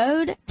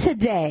reload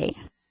today.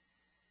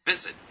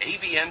 Visit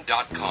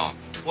avn.com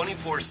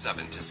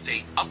 24/7 to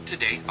stay up to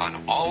date on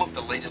all of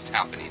the latest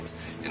happenings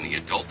in the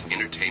adult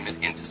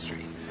entertainment industry.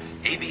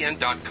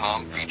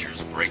 avn.com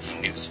features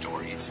breaking news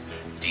stories,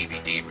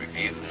 DVD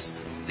reviews,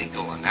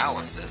 legal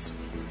analysis,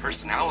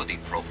 personality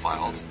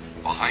profiles,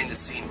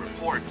 behind-the-scene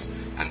reports,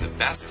 and the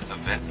best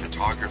event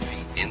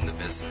photography in the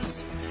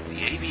business. The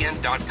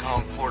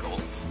avn.com portal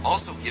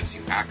also gives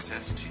you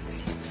access to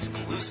the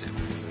exclusive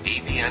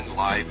AVN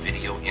Live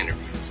video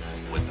interviews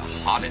with the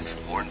hottest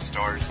porn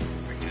stars,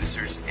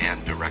 producers,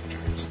 and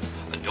directors.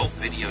 Adult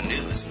Video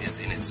News is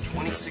in its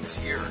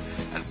 26th year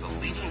as the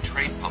leading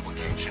trade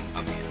publication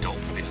of the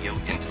adult video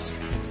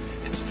industry.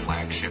 Its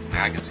flagship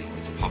magazine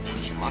is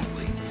published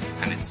monthly,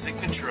 and its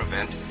signature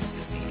event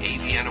is the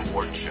AVN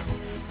Award Show,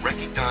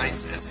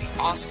 recognized as the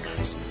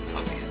Oscars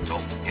of the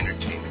adult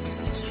entertainment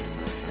industry,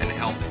 and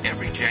held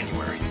every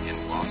January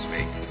in Las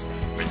Vegas.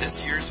 For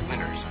this year's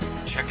winners,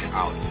 check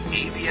out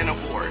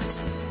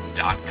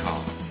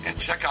avnawards.com and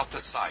check out the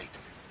site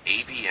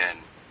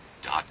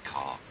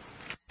avn.com.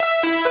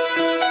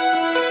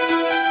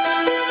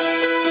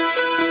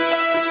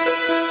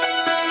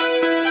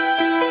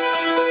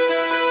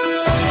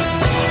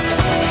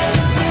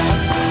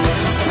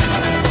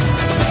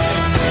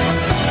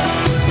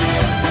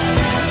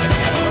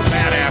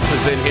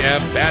 In here,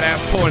 badass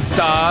porn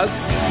stars.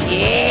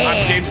 Yeah.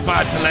 I'm James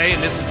Bartolet,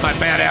 and this is my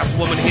badass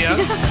woman here.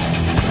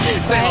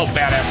 Say hello,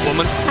 badass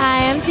woman.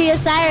 Hi, I'm Tia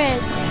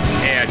Cyrus.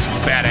 Yeah,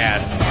 she's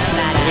badass.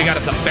 We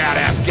got some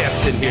badass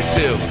guests in here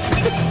too.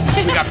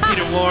 We got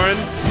Peter Warren.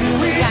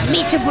 We got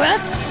Misha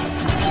Brooks.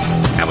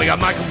 And we got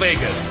Michael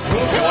Vegas.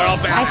 And we're all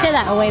badass. I said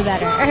that way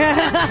better.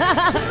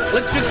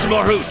 Let's drink some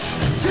more hooch.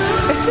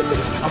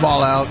 I'm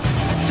all out.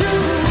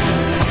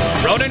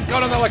 Ronan, go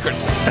to the liquor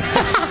store.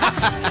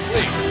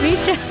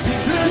 Misha.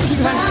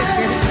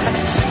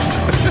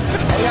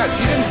 Oh yeah,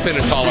 she didn't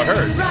finish all of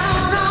hers.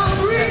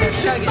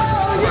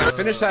 Come on,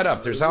 finish that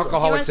up. There's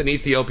alcoholics in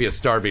Ethiopia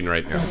starving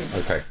right now.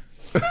 Okay.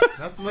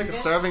 Nothing like a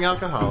starving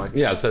alcoholic.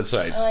 Yes, that's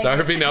right.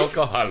 Starving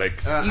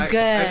alcoholics. You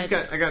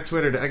good. I got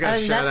Twitter. I got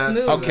a shout out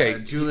to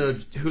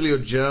Julio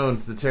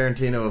Jones, the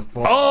Tarantino of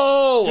porn.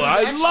 Oh,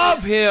 I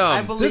love him.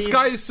 I believe this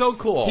guy is so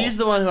cool. He's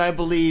the one who I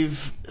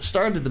believe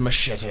started the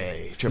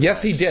Machete Triple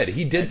Yes, he X. did.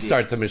 He did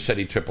start the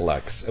Machete Triple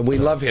X, and we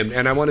love him.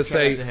 And I want to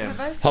say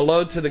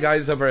hello to the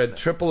guys over at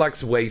Triple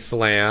X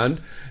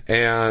Wasteland,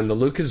 and the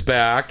Luke is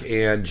back,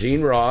 and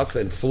Gene Ross,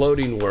 and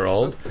Floating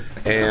World,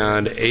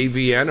 and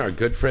AVN, our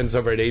good friends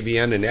over at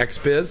AVN and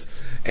XBiz,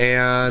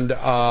 and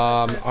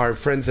our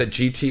friends at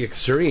GT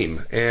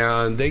Extreme,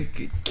 and they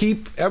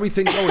keep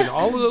everything going.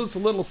 All of those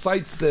little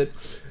sites that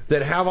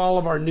have all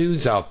of our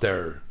news out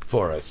there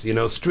for us, you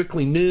know,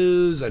 Strictly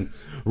News and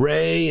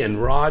Ray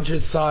and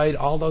Raj's side,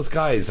 all those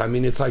guys. I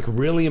mean, it's like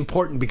really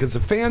important because the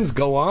fans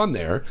go on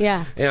there,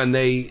 and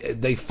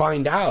they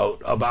find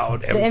out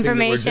about everything that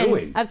we're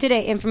doing. Up to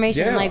date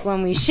information, like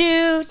when we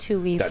shoot, who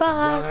we fuck.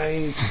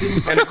 Right.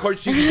 And of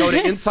course, you can go to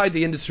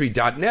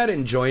InsideTheIndustry.net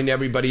and join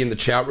everybody in the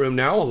chat room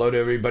now. Hello to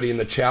everybody in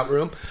the chat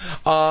room.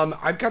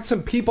 I've got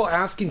some people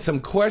asking some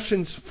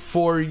questions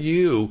for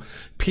you,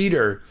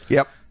 Peter.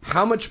 Yep.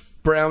 How much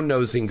brown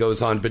nosing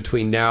goes on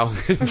between now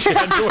and January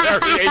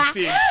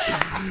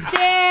 18th?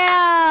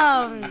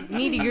 Damn!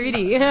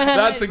 Nitty-gritty.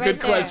 That's a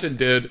good question,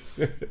 dude.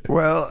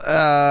 Well,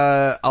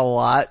 a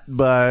lot,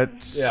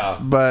 but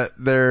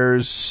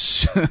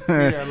there's. Peter,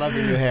 I love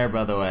your new hair,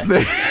 by the way.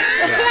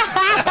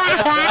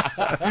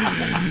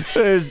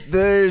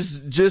 There's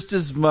just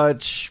as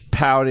much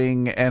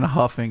pouting and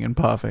huffing and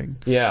puffing.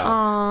 Yeah.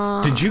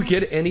 Aww. Did you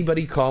get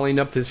anybody calling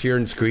up this year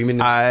and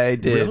screaming? I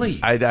did. Really?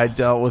 I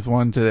dealt with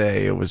one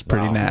today. It was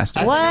pretty nasty.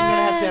 I think I'm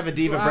gonna have to have a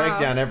diva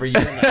breakdown every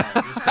year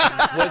now.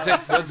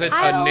 Was it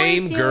a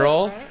name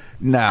girl? Right?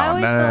 No.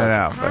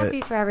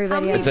 Happy for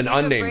everybody. It's an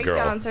unnamed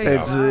girl.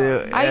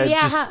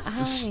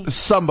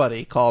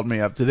 Somebody called me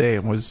up today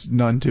and was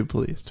none too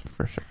pleased,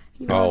 for sure.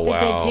 Oh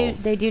wow!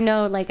 They do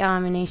know like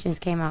Nations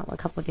came out a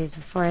couple of days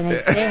before, and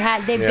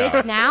they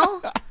bitch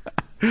now.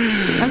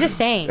 I'm just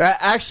saying.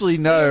 Actually,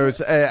 no.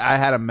 I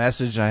had a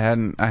message. I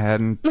hadn't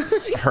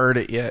heard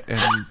it yet,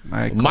 and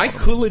Mike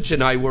Coolidge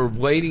and I were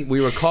waiting. We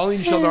were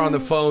calling each other on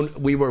the phone.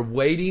 We were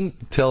waiting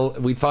till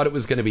we thought it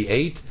was going to be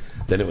 8.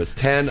 Then it was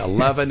 10,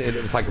 11, and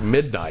it was like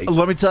midnight.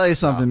 Let me tell you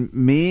something.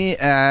 Me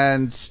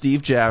and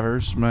Steve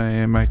Javers,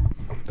 my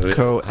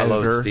co-editor.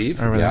 Hello, Steve.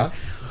 Yeah.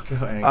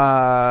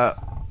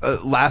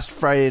 Last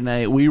Friday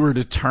night, we were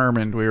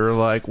determined. We were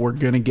like, we're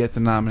going to get the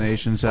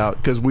nominations out.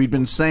 Because we'd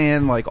been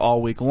saying, like,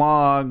 all week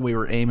long, we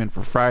were aiming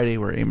for Friday,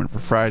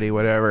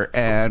 whatever.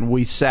 And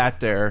we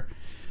sat there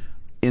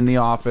in the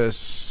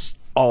office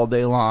all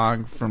day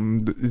long from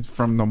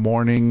the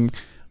morning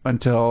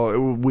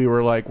until we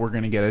were like, we're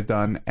going to get it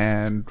done.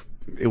 And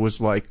it was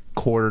like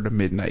 1:45 to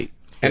midnight.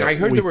 And I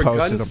heard there were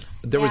guns.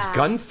 There was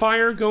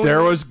gunfire going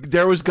on?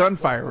 There was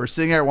gunfire. We're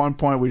sitting there at one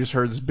point. We just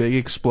heard this big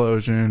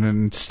explosion,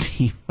 and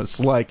Steve was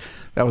like,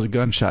 "That was a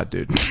gunshot,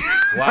 dude."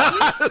 Are you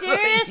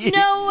serious?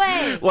 No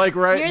way. Like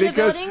right Near the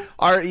because building?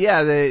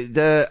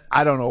 the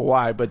I don't know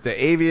why, but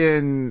the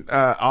Avian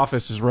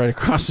office is right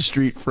across the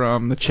street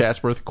from the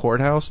Chatsworth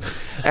Courthouse,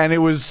 and it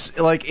was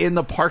like in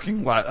the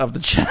parking lot of the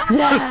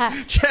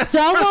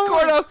Chatsworth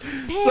Courthouse.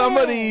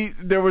 Somebody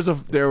there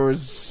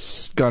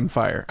was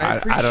gunfire. I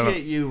appreciate I don't know.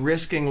 you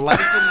risking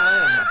life and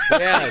limb.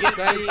 Yes,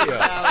 thank you.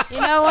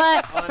 You know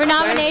what? For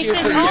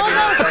nominations,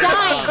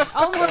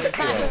 almost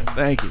dying.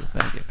 Thank you.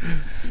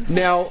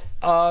 Now,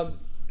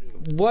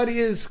 what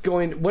is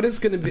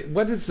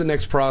the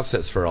next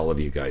process for all of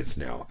you guys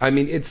now? I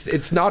mean,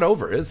 it's not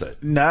over, is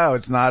it? No,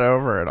 it's not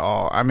over at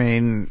all. I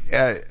mean,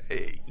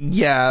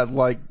 yeah,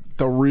 like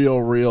the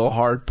real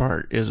hard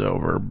part is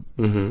over,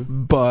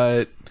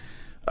 but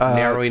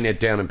narrowing it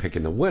down and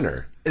picking the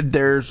winner.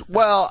 There's a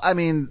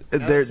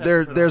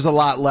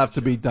lot left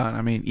to be done.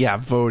 I mean, yeah,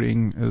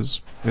 voting is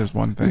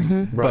one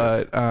thing,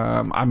 but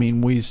I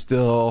mean, we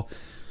still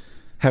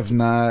have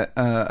not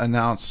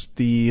announced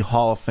the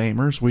Hall of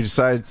Famers. We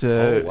decided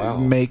to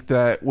make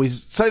that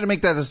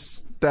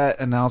that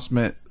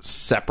announcement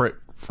separate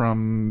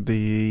from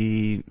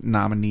the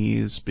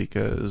nominees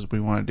because we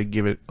wanted to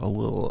give it a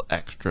little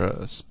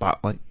extra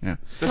spotlight. Yeah.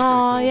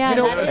 Oh,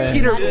 yeah.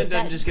 Peter,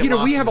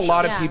 we have a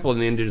lot of people in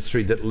the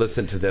industry that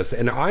listen to this,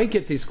 and I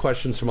get these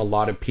questions from a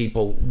lot of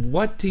people.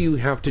 What do you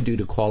have to do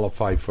to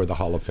qualify for the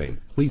Hall of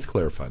Fame? Please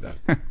clarify that.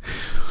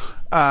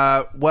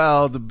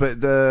 Well,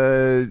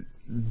 the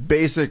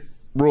basic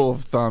rule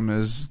of thumb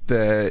is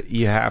that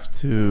you have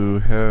to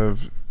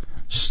have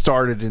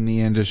started in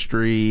the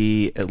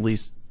industry at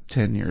least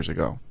 10 years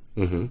ago.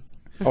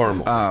 Or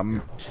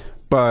more.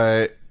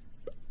 But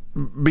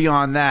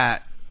beyond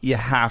that, you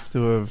have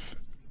to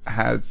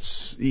have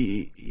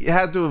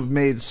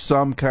made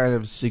some kind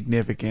of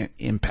significant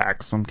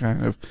impact, some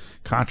kind of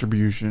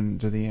contribution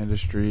to the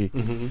industry.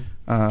 You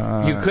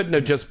couldn't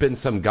have just been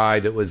some guy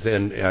that was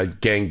in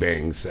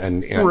gangbangs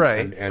and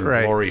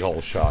glory hole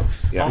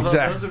shots. Yeah. Although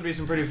those would be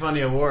some pretty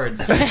funny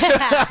awards.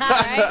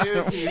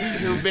 Dudes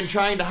who've been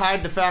trying to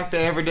hide the fact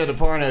they ever did a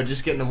porno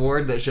just get an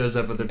award that shows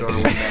up at the door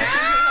window.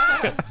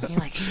 You're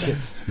like, shit.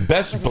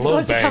 Best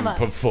blow bang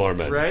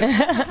performance. Right?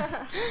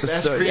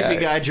 Best creepy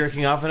guy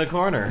jerking off in a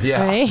corner.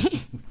 Yeah.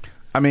 Right?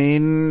 I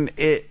mean,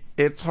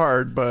 it's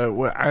hard, but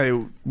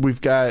I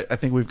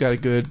think we've got a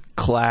good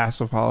class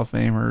of Hall of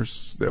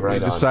Famers that we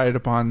decided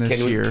upon this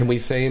year. Can we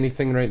say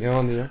anything right now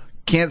on the air?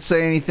 Can't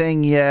say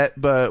anything yet,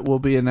 but we'll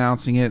be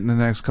announcing it in the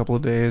next couple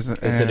of days.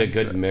 Is it a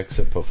good mix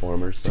of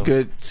performers? It's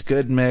a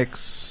good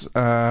mix.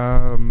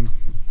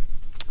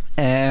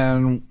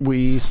 And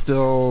we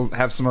still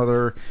have some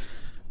other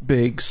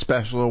big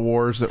special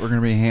awards that we're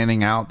going to be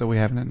handing out that we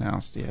haven't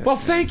announced yet. Well,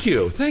 thank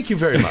you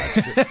very much.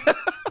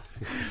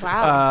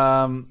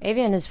 Wow.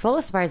 Avian is full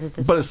of surprises.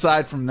 But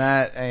aside from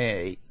that,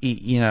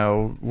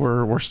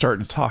 we're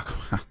starting to talk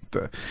about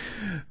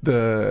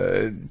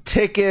the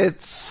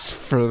tickets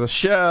for the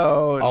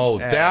show. Oh,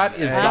 that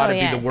is got to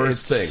be the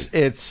worst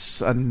thing.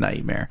 It's a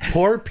nightmare.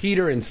 Poor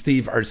Peter and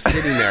Steve are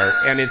sitting there,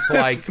 and it's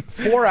like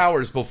 4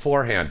 hours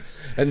beforehand.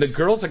 And the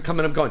girls are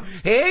coming up going,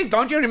 hey,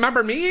 don't you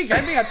remember me?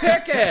 Get me a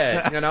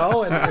ticket,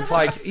 And it's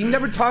like, he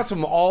never talks to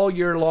them all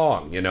year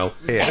long, Yeah.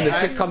 And the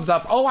chick comes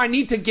up, oh, I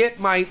need to get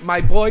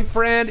my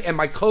boyfriend and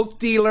my coke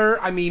dealer,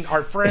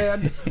 our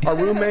friend, our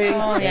roommate.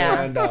 Oh,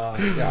 yeah. And,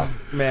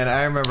 Man,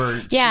 I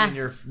remember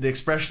seeing the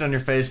expression on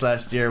your face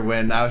last year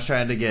when I was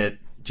trying to get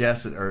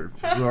Jess, or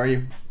who are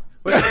you?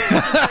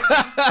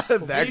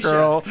 That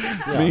girl,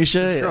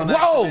 Misha.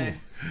 Whoa!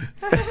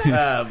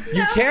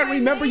 You can't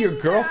remember your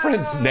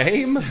girlfriend's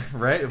name?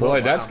 Right.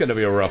 Boy, that's going to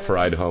be a rough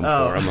ride home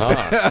for him,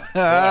 huh?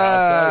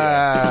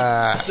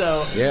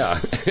 So, yeah.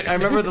 I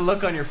remember the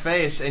look on your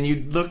face, and you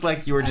looked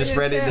like you were just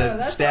ready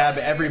to stab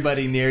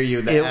everybody near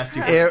you that asked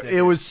you for a ticket.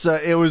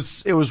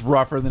 It was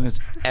rougher than it's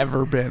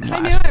ever been. I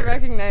knew I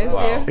recognized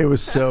you. It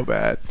was so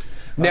bad.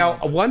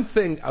 Now, one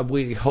thing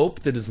we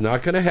hope that is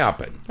not going to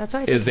happen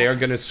is they're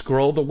going to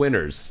scroll the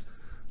winners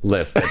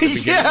list at the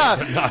beginning of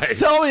the night.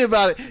 Tell me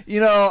about it.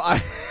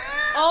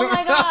 Oh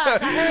my gosh!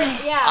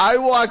 I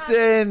walked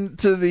in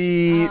to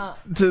the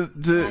to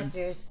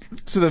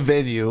the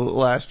venue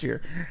last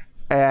year,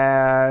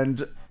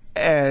 and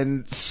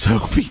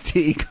Sophie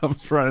T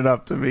comes running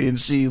up to me and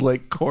she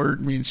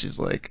cornered me and she's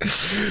like,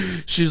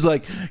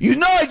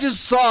 I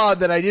just saw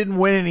that I didn't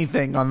win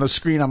anything on the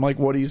screen. I'm like,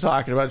 what are you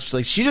talking about? She's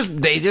like,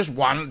 they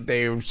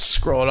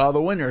scrolled all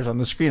the winners on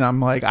the screen. I'm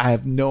like, I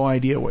have no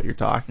idea what you're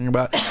talking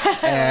about.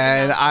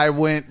 And I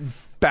went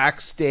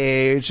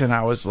backstage and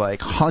I was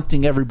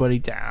hunting everybody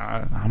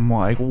down. I'm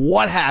like,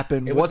 what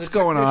happened? What's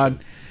going on?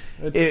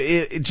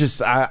 It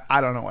just I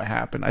don't know what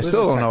happened. I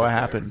still don't know what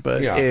happened,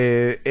 but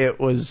it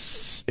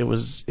was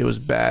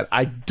bad.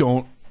 I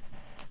don't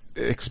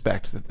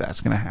expect that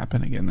that's going to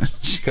happen again.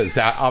 Because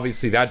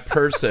obviously that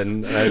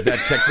person, that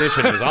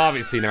technician, is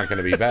obviously not going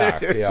to be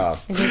back. Yeah.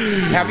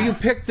 Have you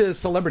picked the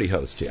celebrity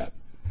host yet?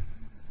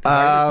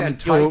 I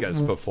understand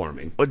Tyga's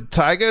performing.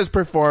 Tyga is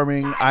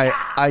performing.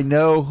 I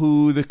know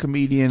who the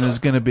comedian is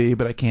going to be,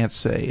 but I can't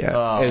say yet.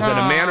 Is it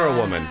a man or a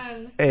woman?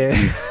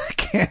 I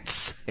can't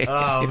say.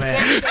 Oh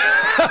man.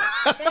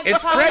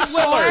 It's Fred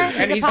Willard,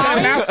 and he's going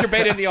to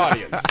masturbate in the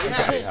audience.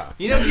 Okay, yeah.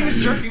 You know, he was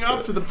jerking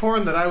off to the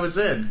porn that I was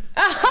in.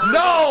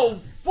 No!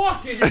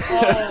 Fucking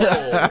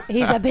oh.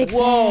 He's a big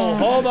Whoa, fan.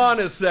 hold on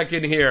a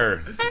second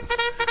here.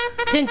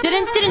 Dun,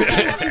 dun, dun,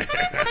 dun, dun.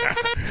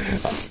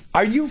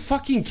 Are you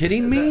fucking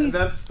kidding me?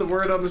 That's the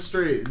word on the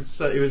street.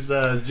 So it was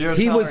zero.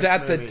 He was tolerance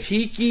at movie. the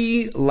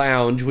Tiki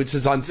Lounge, which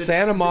is on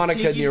Santa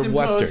Monica Tiki near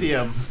Western.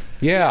 Symposium.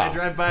 Yeah. I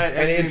drive by it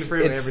every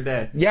freeway every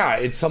day. Yeah,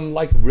 it's some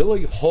like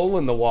really hole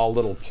in the wall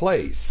little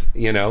place,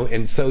 you know.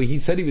 And so he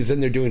said he was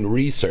in there doing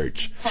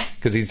research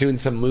because he's doing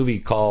some movie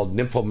called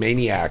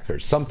Nymphomaniac or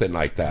something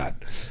like that.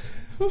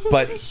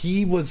 But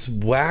he was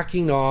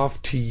whacking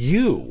off to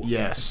you.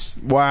 Yes.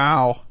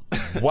 Wow.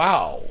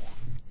 Wow.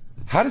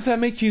 How does that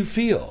make you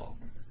feel?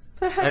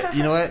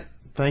 You know what?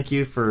 Thank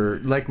you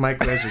for, like Mike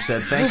Glazer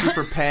said, thank you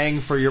for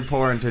paying for your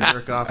porn to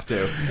jerk off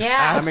to.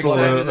 Yeah. I'm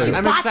excited. I'm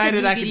Got the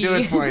excited I can do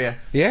it DVD. for you.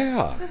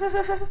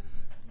 Yeah.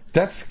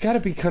 That's got to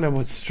be kind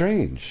of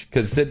strange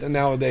because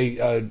now they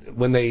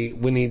when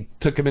he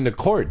took him into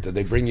court, did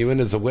they bring you in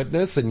as a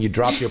witness and you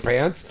drop your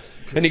pants?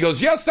 And he goes,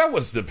 "Yes, that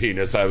was the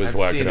penis I was I've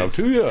whacking seen off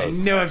it. to." Yes. I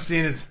know I've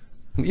seen it.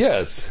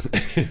 Yes.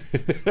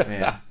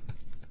 Yeah.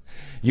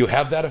 You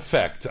have that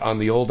effect on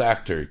the old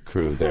actor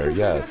crew there.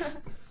 Yes.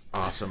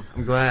 Awesome.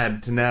 I'm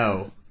glad to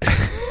know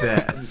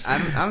that. I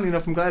don't even know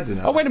if I'm glad to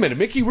know. Oh, wait a minute.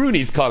 Mickey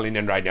Rooney's calling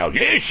in right now.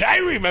 Yes, I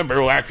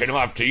remember whacking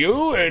off to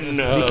you in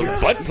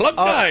Butt Plug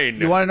 9.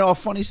 You want to know a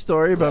funny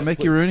story about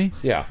Mickey Rooney?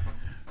 Yeah.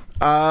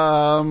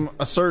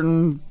 A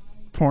certain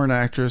porn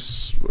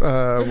actress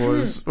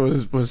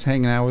was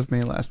hanging out with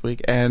me last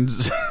week, and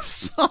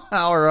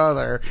somehow or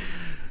other,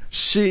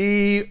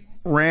 she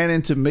ran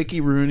into Mickey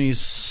Rooney's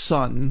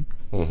son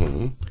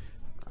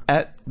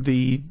at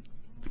the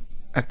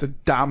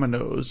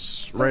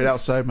Domino's right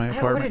outside my I ordered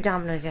apartment.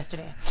 Domino's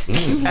yesterday.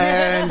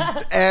 And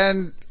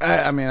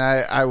I mean,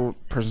 I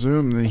would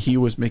presume that he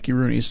was Mickey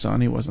Rooney's son.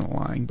 He wasn't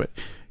lying, but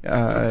It's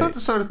not the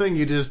sort of thing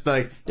you just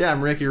like, yeah,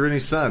 I'm Ricky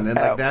Rooney's son, and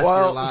like that's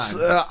your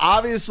line.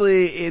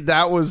 Obviously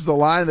that was the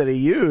line that he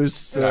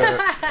used,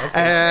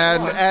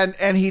 and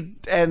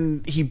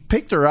he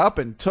picked her up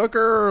and took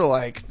her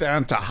like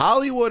down to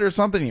Hollywood or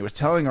something. He was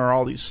telling her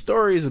all these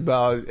stories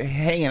about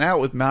hanging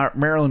out with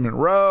Marilyn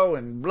Monroe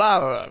and blah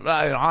blah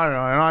blah, and on and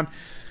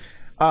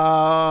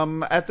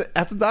on. At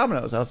the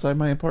Domino's outside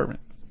my apartment.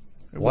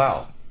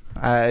 Wow.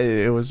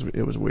 It was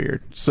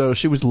weird. So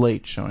she was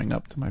late showing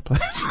up to my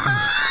place.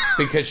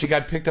 Because she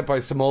got picked up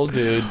by some old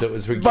dude that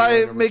was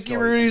by Mickey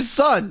Rooney's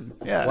son.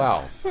 Yeah.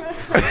 Wow.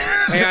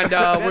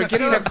 And we're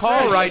getting a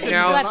call right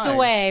now. Swept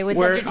away with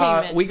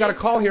entertainment. We got a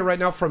call here right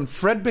now from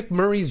Fred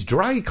McMurray's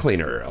dry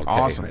cleaner. Okay.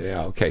 Awesome.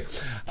 Yeah. Okay.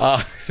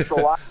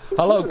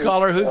 Hello,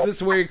 caller. Who's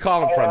this? Where are you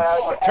calling from?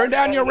 Turn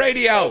down your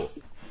radio.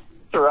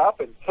 Her up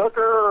and took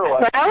her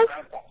like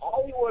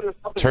Hollywood or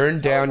something. Turn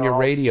down your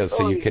radio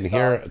so you can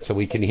hear, so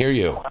we can hear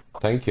you.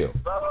 Thank you.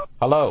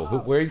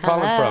 Hello. Where are you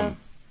calling from?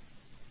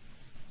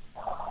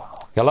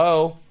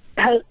 Hello.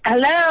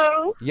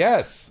 Hello.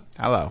 Yes.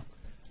 Hello.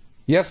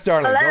 Yes,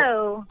 darling.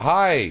 Hello.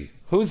 Hi.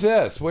 Who's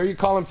this? Where are you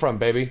calling from,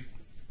 baby?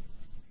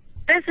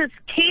 This is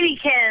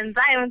Katykins.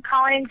 I am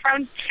calling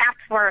from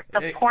Chatsworth,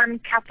 the porn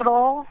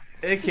capital.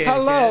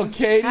 Hello,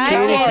 Katie.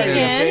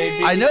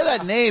 Katykins. I know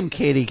that name,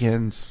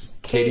 Katykins.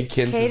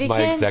 Katykins is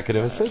my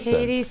executive assistant.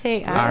 Katie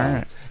St. All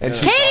right. And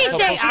she's Katie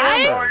also St.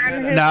 a performer.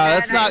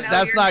 Ives? No,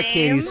 that's not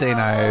Katie St.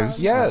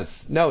 Ives.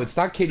 Yes. No, it's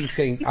not Katie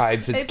St.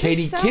 Ives. It's It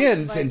Katie just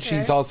Kins, sounds and like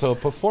she's her. also a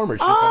performer.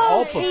 She's an Oh,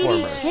 alt Katie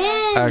performer.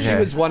 Kins. Okay. She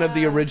was one of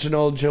the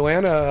original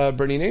Joanna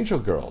Burning Angel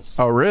girls.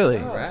 Oh, really?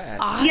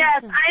 Awesome.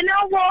 Yes, I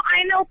know. Well,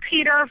 I know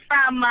Peter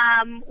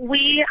from.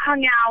 We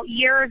hung out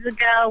years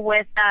ago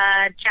with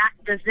Jack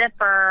the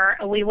Zipper.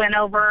 We went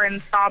over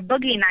and saw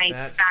Boogie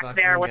Nights back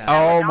there with.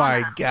 Oh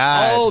my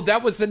God. Oh,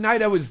 that was the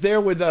night I was there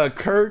with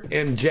Kurt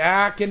and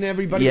Jack and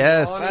everybody.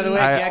 Yes. By the way,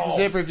 Jack the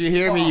Zipper, if you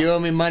hear me, you owe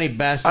me money,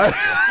 bastard.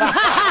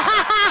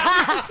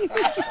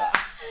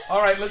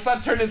 All right, let's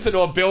not turn this into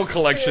a bill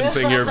collection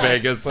thing here,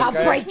 Vegas. Okay? I'll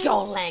break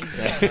your legs.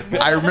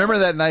 I remember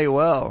that night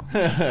well.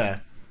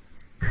 Katykins,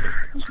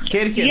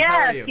 how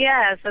are Yes, you?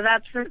 yes. So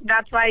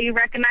that's why you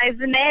recognize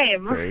the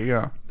name. There you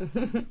go.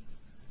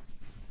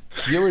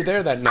 You were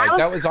there that night.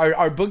 That was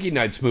our Boogie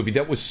Nights movie.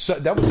 That was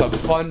a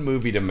fun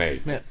movie to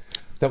make. Yeah.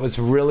 That was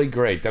really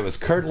great. That was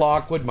Kurt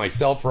Lockwood,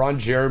 myself, Ron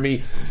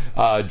Jeremy,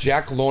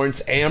 Jack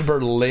Lawrence, Amber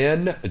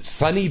Lynn,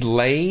 Sonny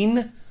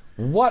Lane.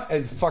 What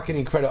a fucking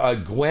incredible.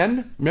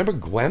 Gwen. Remember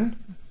Gwen?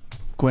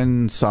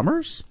 Gwen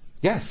Summers?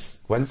 Yes,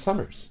 Gwen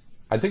Summers.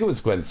 I think it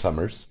was Gwen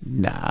Summers.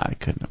 Nah, I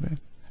couldn't have been.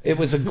 It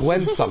was a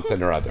Gwen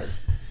something or other.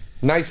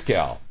 Nice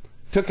gal.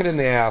 Took it in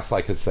the ass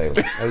like a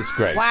sailor. That was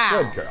great.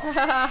 Wow. Good girl.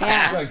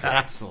 Yeah. Good girl.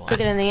 Excellent. Took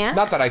it in the ass?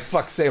 Not that I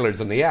fuck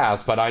sailors in the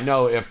ass, but I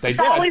know if they It's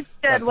did. always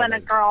good that's when what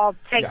a I- girl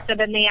takes Yeah. it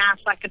in the ass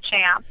like a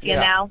champ, you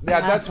know?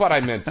 Yeah, that's what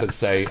I meant to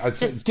say.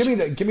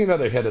 Give me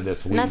another hit of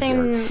this weed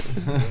Nothing.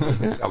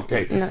 here.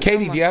 Okay. No,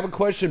 Katie, no do you have a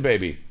question,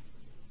 baby?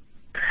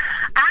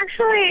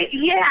 Actually,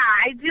 yeah,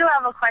 I do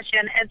have a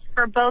question. It's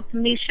for both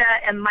Misha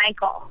and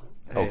Michael.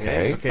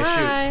 Okay. Okay, shoot.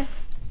 Hi.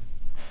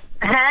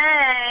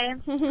 Hey.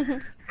 Hi.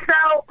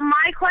 So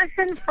my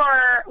question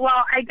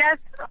I guess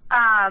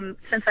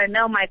since I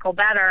know Michael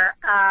better,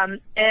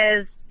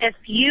 is if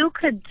you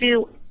could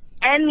do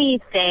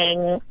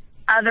anything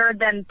other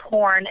than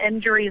porn,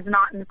 injuries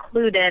not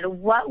included,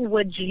 what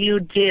would you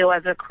do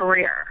as a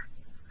career?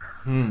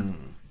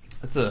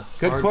 That's a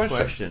Good hard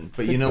question.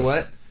 But you know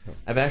what?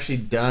 I've actually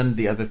done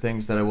the other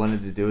things that I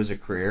wanted to do as a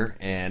career,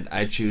 and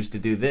I choose to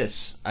do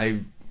this. I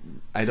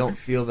don't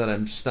feel that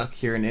I'm stuck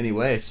here in any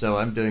way, so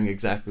I'm doing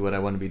exactly what I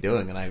want to be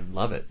doing, and I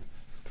love it.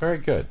 Very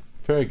good.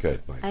 Very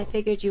good, Michael. I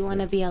figured you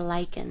want to be a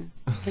lichen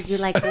because you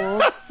like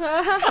wolves.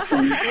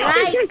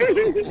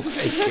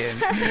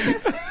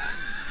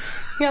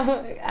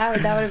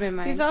 That would have been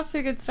mine. He's off to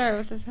a good start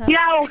with his head.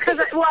 Yeah, because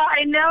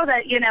I know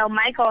that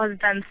Michael has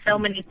done so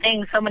many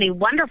things, so many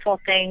wonderful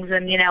things,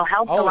 and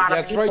helped a lot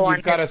of people. Oh, that's right.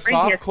 You've got a his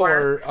previous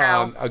softcore,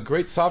 work, a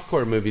great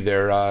softcore movie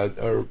there.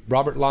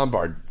 Robert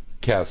Lombard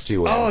cast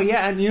you in. Oh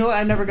yeah, and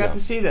I never got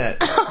to see that.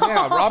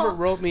 Yeah, Robert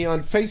wrote me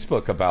on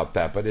Facebook about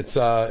that, but it's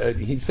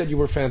he said you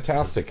were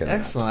fantastic in that.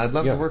 Excellent. I'd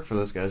love to work for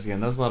those guys again.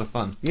 That was a lot of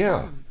fun.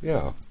 Yeah,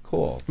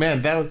 cool.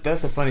 Man,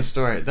 that's a funny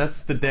story.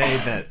 That's the day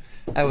that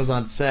I was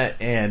on set,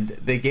 and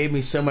they gave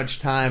me so much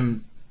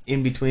time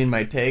in between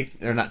my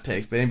not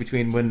takes, but in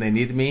between when they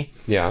needed me.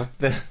 Yeah.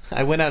 That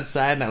I went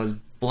outside and I was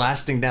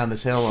blasting down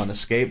this hill on a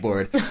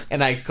skateboard,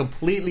 and I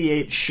completely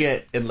ate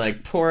shit and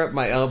tore up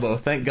my elbow.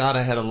 Thank God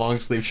I had a long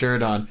sleeve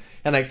shirt on.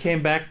 And I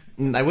came back,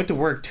 and I went to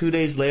work 2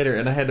 days later,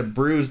 and I had a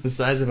bruise the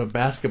size of a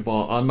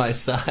basketball on my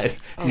side.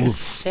 Oh,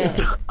 shit. It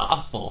was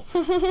awful.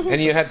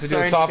 And you had to do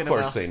a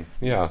softcore scene.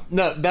 Yeah.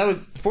 No, that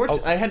was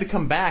I had to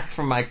come back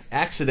from my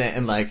accident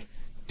and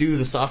do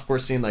the softcore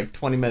scene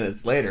 20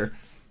 minutes later.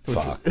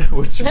 Fuck.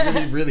 Which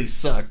really, really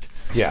sucked.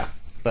 Yeah.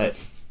 But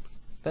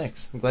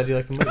thanks. I'm glad you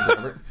like the movie,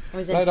 Robert.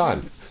 Right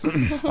on.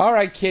 All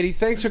right, Katie.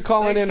 Thanks for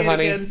calling in,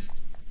 honey. Kids.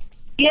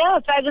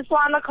 Yes, I just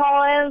wanted to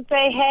call in and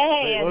say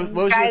hey, Wait, and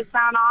you guys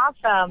sound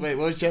awesome. Wait,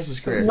 what was Jess's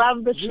career?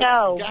 Love the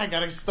show. I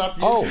gotta stop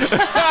you. Oh.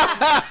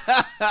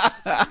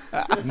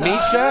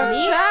 Misha?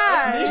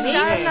 He's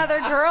got another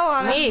girl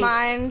on his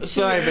mind.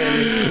 Sorry,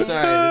 baby.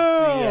 Sorry.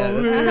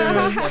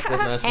 That's the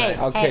last night.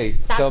 Okay,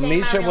 so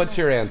Misha, what's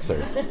your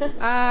answer?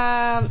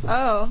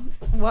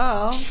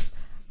 Well,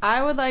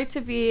 I would like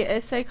to be a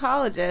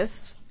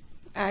psychologist,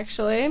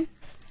 actually.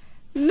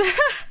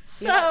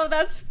 So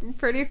that's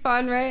pretty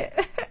fun, right?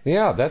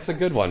 Yeah, that's a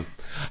good one.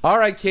 All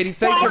right, Katie,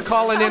 thanks for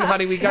calling in,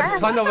 honey. We got a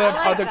ton of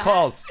other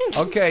calls.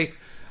 Okay.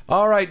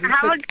 All right.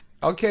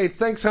 Okay,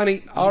 thanks,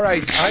 honey. All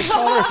right.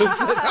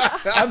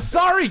 I'm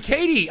sorry,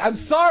 Katie. I'm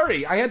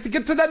sorry. I had to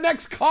get to that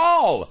next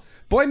call.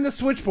 Blame the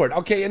switchboard.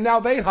 Okay, and now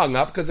they hung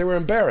up because they were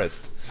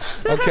embarrassed.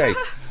 Okay.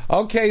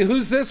 Okay,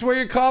 who's this? Where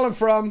you calling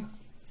from?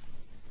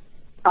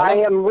 I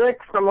am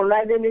Rick from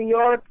Oneida, New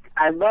York.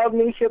 I love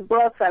Misha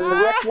Brooks. I'm the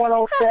Rick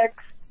 106.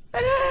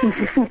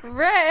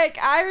 Rick,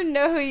 I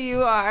know who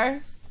you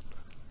are.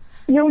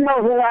 You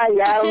know who I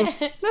am.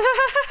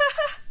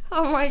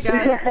 Oh my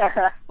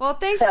God. Well,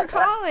 thanks for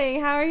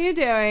calling. How are you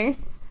doing?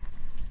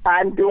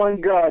 I'm doing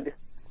good.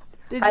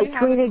 I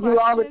tweeted you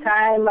all the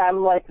time.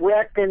 I'm like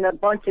Rick and a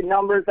bunch of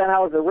numbers, and I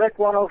was a Rick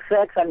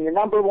 106. I'm your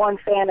number one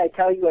fan. I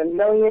tell you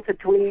millions of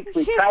tweets.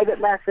 We private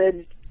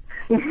message.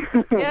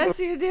 Yes,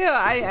 you do.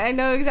 I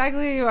know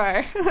exactly who you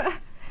are.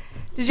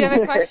 Did you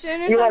have a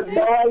question or you something? You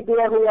have no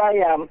idea who I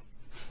am.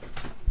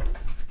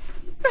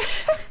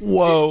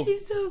 Whoa.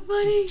 He's so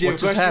funny. What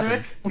just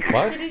happened?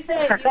 What? Did he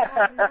say you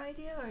have no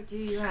idea or do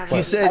you have?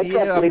 He said you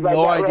have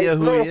no idea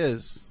who he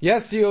is.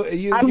 Yes, you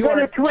I'm going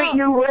to tweet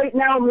you right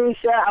now,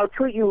 Misha. I'll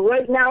tweet you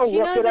right now.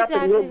 Look it up,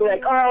 and you'll be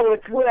like, oh,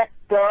 it's Rick,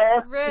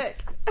 duh. Rick.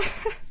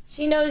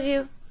 She knows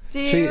you. Do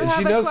you she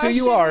have knows a who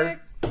you question, are. Rick?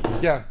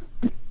 Yeah.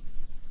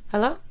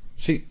 Hello?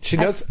 She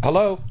knows.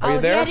 Hello? Are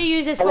you there? He had to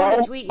use his phone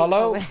to tweet you.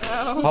 Hello?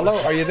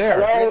 Hello? Are you there?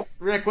 Hello?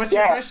 Rick, what's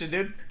your question,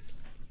 dude?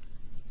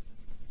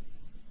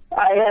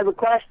 I have a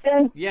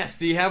question. Yes,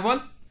 do you have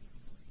one?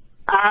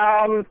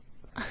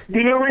 Do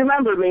you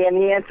remember me? And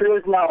the answer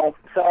is no.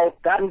 So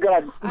I'm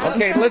good.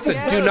 Okay, listen.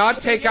 Do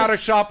not take out a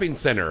shopping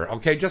center.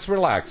 Okay, just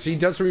relax. She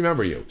does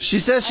remember you. She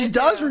says she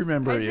does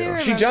remember you.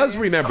 She does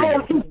remember Oh,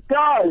 you. she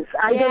does.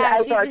 I Yeah,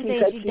 thought she's she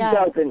been said saying she she does.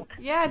 doesn't.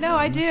 Yeah, no,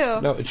 I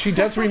do. No, she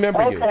does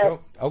remember you.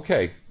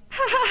 Okay.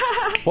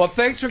 Well,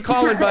 thanks for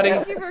calling, buddy.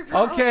 Thank you for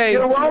calling. Okay.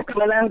 You're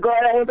welcome, and I'm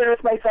glad I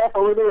embarrassed myself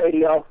over the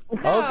radio.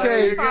 No,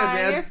 Okay. you're fine.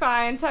 man. You're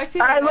fine. Talk to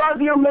you I later. love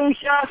you,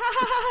 Misha.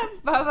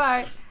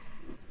 Bye-bye.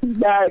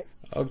 Bye.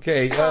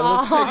 Okay,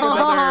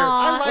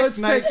 let's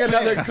take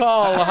another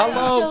call.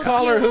 Hello, So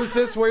caller. cute. Who's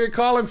this? Where you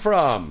calling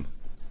from?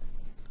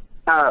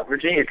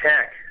 Virginia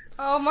Tech.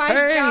 Oh, my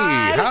Hey,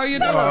 God. how you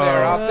doing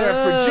there out there?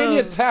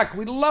 Virginia Tech.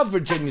 We love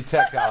Virginia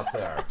Tech out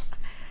there.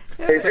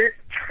 Is it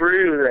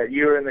true that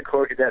you were in the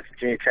Corps Cadets at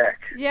Virginia Tech?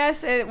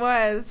 Yes, it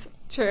was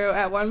true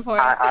at one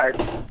point. I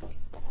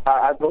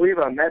believe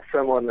I met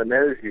someone that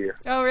knows you.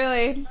 Oh,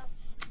 really?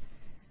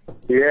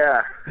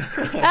 Yeah.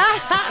 Who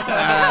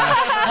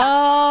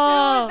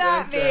Oh. would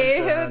that be?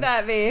 Who would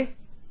that be?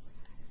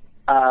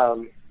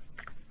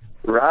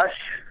 Rush?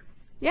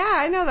 Yeah,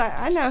 I know that.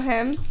 I know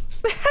him.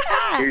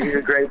 He's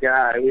a great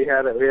guy. We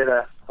had a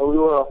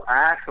little. I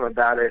asked him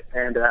about it,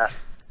 and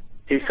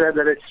he said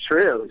that it's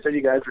true. He said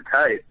you guys were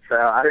tight, so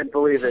I didn't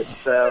believe it.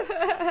 So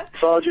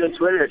followed you on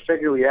Twitter. I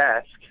figured we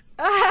asked.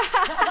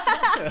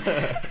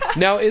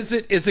 Now, is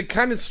it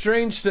kind of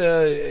strange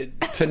to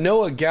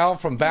know a gal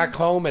from back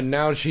home and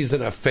now she's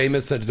a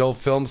famous adult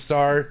film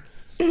star?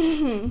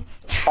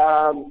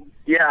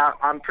 Yeah,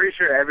 I'm pretty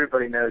sure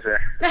everybody knows her.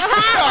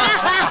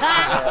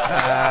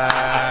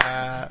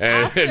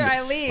 After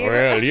I leave.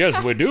 Well,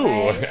 yes, we do.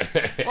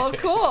 Right. Well,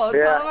 cool.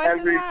 Yeah, Tell him I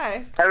said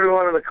hi.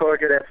 everyone in the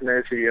Cork has to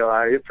know who you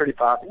are. You're pretty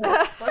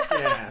popular.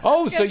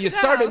 Oh, so you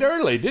started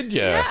early, did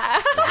you?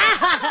 Yeah.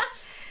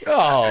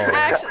 Oh.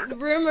 Actually, the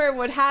rumor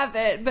would have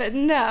it, but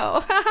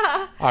no.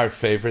 Our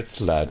favorite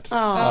slut.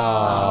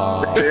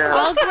 Oh. Yeah.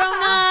 All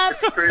grown up.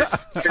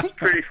 It's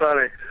pretty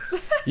funny.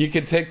 You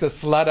can take the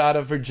slut out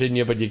of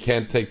Virginia, but you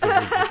can't take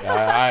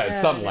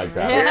the something like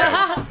that.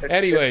 Yeah. Okay.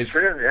 Anyways. It's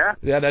true, yeah.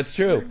 Yeah, that's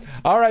true.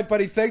 All right,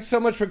 buddy. Thanks so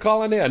much for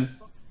calling in.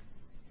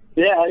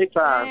 Yeah,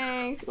 anytime.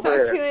 Thanks. Talk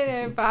to you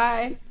later.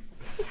 Bye.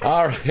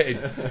 All right.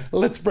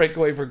 Let's break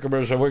away for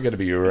commercial. We're going to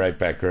be right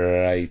back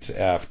right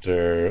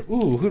after.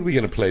 Ooh, who are we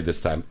going to play this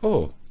time?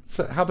 Oh,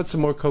 so how about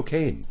some more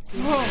cocaine?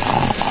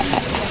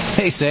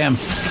 Hey, Sam.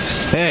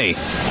 Hey,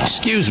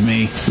 excuse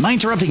me. Am I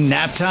interrupting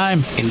nap time?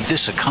 In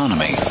this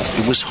economy,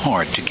 it was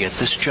hard to get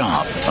this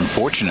job.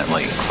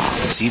 Unfortunately,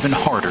 it's even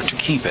harder to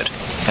keep it.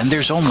 And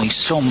there's only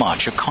so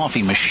much a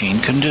coffee machine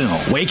can do.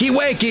 Wakey,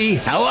 wakey.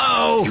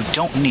 Hello. You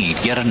don't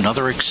need yet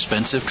another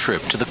expensive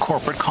trip to the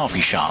corporate coffee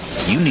shop.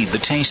 You need the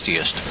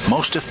tastiest,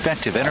 most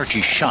effective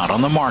energy shot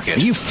on the market. Are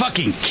you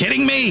fucking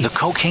kidding me? The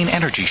Cocaine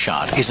Energy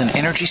Shot is an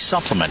energy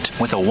supplement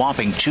with a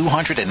whopping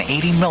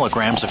 280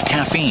 milligrams of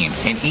caffeine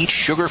in each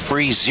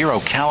sugar-free,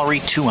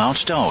 zero-calorie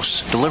 2-ounce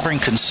dose, delivering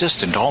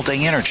consistent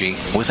all-day energy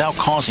without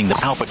causing the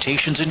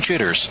palpitations and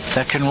jitters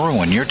that can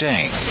ruin your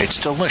day. It's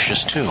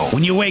delicious, too.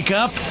 When you wake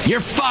up, you're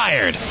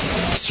fired.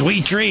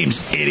 Sweet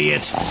dreams,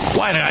 idiot.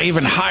 Why did I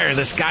even hire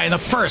this guy in the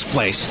first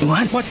place?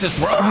 What? What's this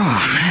wrong?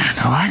 Oh, man.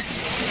 What?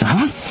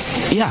 Huh?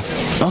 Yeah.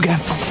 Okay.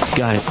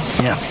 Got it.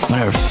 Yeah.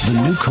 Whatever.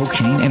 The new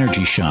Cocaine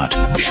Energy Shot.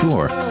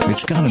 Sure,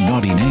 it's got a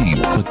naughty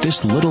name, but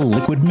this little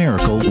liquid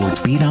miracle will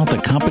beat out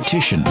the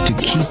competition to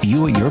keep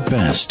you at your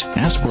best.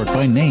 Ask for it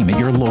by name at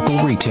your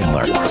local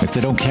retailer. If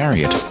they don't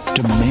carry it,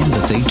 demand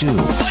that they do.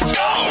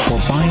 Or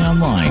buy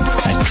online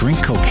at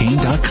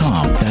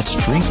drinkcocaine.com. That's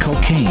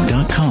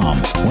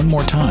drinkcocaine.com. One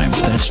more time.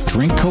 That's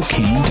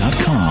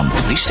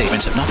drinkcocaine.com. These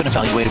statements have not been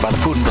evaluated by the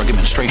Food and Drug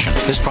Administration.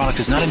 This product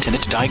is not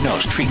intended to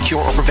diagnose, treat,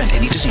 cure, or prevent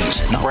any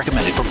disease. Not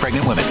recommended for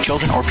pregnant women,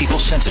 children, or people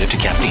sensitive to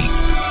caffeine.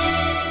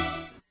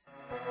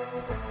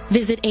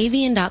 Visit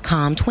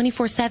avian.com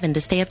 24/7 to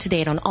stay up to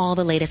date on all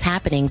the latest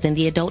happenings in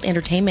the adult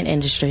entertainment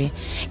industry.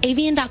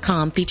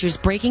 Avian.com features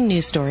breaking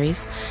news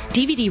stories,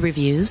 DVD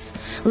reviews,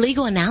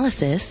 legal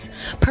analysis,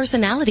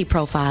 personality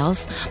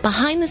profiles,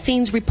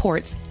 behind-the-scenes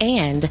reports,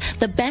 and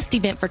the best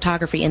event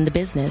photography in the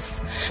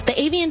business.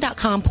 The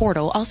avian.com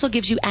portal also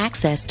gives you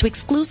access to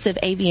exclusive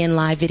Avian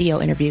Live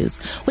video interviews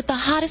with the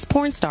hottest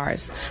porn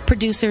stars,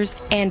 producers,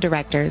 and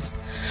directors.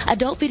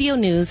 Adult Video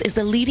News is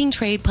the leading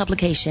trade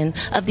publication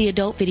of the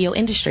adult video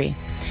industry.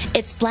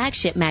 Its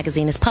flagship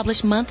magazine is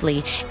published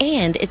monthly,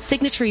 and its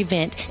signature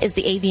event is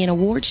the Avian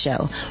Awards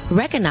Show,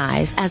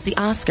 recognized as the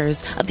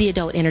Oscars of the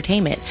adult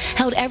entertainment,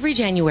 held every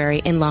January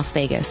in Las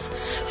Vegas.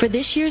 For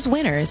this year's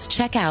winners,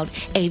 check out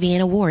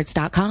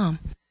avianawards.com.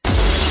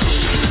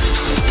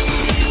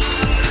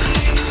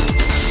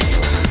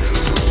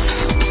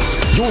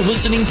 You're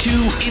listening to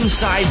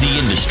Inside the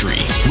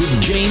Industry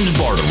with James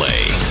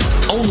Bartolet,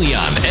 only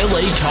on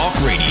LA Talk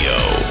Radio.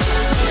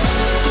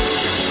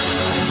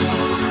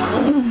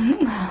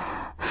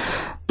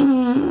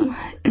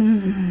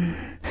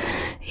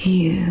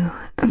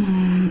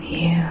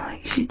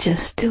 You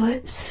just do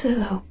it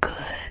so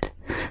good.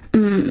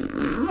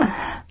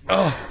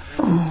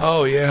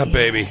 Oh yeah,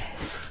 baby.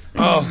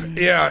 Oh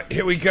yeah,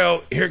 here we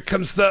go. Here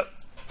comes the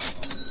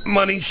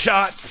money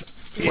shot.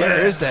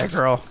 Where is that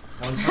girl?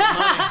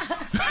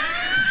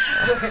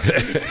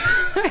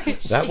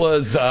 That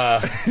was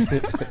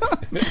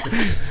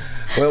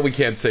well, we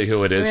can't say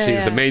who it is.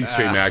 She's a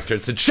mainstream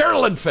actress. It's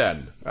Sherilyn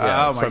Fenn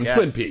from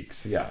Twin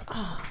Peaks. Yeah.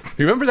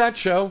 You remember that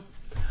show?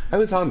 I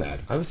was on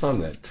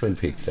that. Twin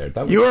Peaks there.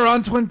 You were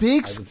on Twin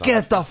Peaks?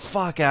 Get the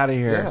fuck out of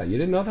here. Yeah, you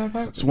didn't know that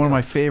about? It's one of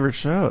my favorite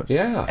shows.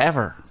 Yeah.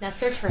 Ever. Now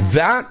search for him.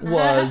 That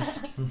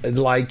was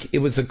like, it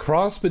was a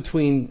cross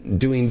between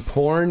doing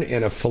porn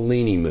and a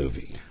Fellini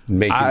movie.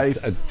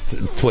 Making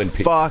Twin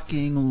Peaks.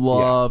 Fucking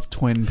love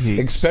Twin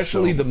Peaks.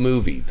 Especially the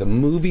movie. The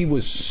movie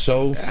was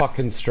so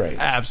fucking strange.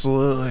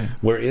 Absolutely.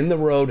 We're in the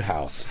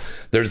Roadhouse.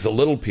 There's the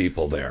little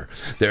people there.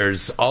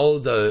 There's all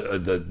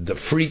the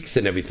freaks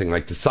and everything,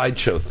 like the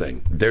sideshow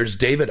thing. There's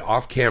David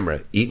off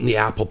camera eating the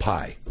apple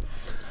pie.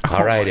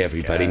 All right,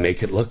 everybody,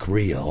 make it look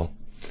real.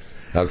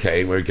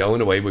 Okay, we're going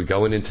away. We're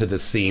going into the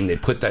scene. They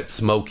put that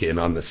smoke in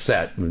on the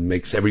set. It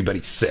makes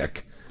everybody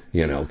sick.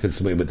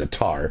 because with the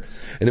tar.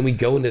 And then we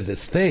go into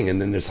this thing,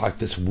 and then there's like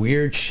this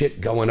weird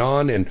shit going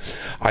on. And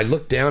I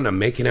look down, I'm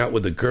making out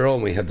with a girl,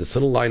 and we had this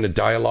little line of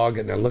dialogue,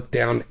 and I look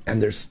down,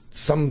 and there's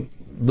some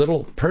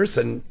little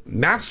person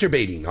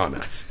masturbating on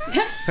us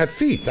at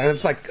feet. And I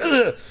was like,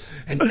 ugh.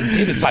 And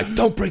David's like,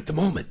 don't break the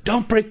moment.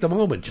 Don't break the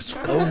moment.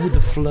 Just go with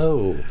the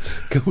flow.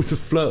 Go with the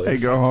flow. Hey,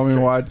 go home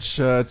and watch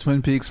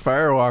Twin Peaks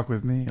Firewalk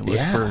with me. Look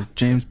for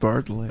James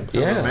Bartley.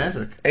 Yeah.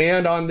 Romantic.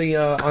 And on the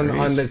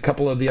on the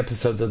couple of the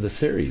episodes of the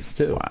series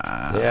too.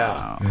 Wow.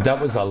 Yeah.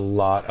 That was a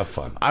lot of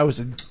fun. I was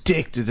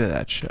addicted to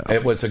that show.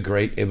 It was a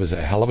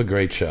hell of a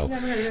great show.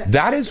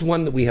 That is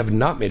one that we have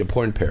not made a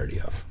porn parody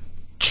of.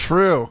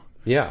 True.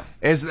 Yeah.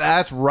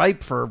 That's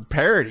ripe for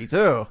parody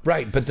too.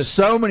 Right, but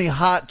so many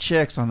hot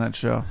chicks on that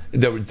show.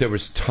 There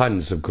was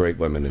tons of great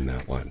women in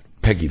that one.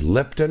 Peggy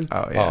Lipton.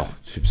 Oh yeah. Oh,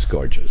 she was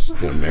gorgeous.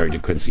 Married to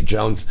Quincy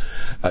Jones.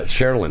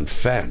 Sherilyn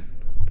Fenn.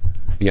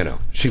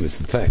 She was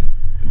the thing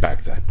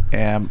back then.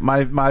 Yeah,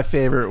 my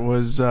favorite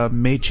was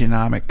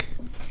Machinomic.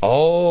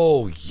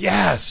 Oh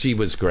yes, she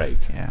was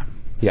great. Yeah.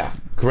 Yeah,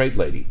 great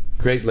lady.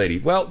 Great lady.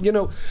 Well,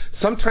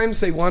 sometimes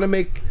they want to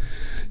make.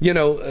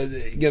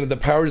 The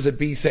powers that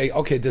be say,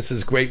 okay, this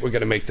is great, we're going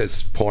to make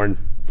this porn.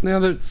 Now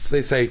they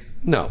say,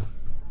 no.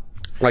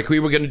 Like we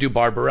were going to do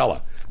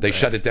Barbarella. They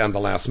shut it down the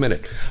last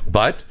minute.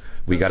 But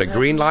we got a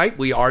green light.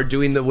 We are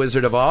doing The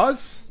Wizard of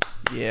Oz.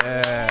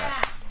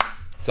 Yeah.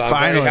 So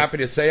I'm very happy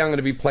to say I'm going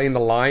to be playing the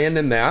lion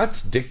in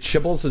that. Dick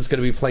Chibbles is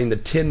going to be playing the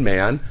Tin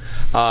Man.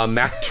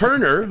 Matt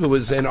Turner, who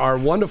was in our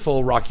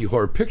wonderful Rocky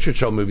Horror Picture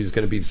Show movie, is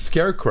going to be the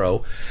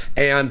Scarecrow.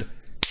 And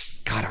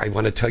God, I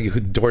want to tell you who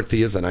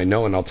Dorothy is, and I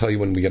know, and I'll tell you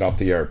when we get off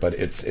the air. But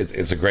it's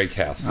a great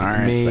cast. It's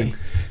me.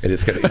 It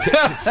is good.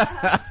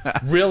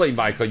 Really,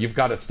 Michael, you've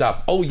got to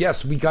stop. Oh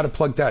yes, we got to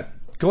plug that.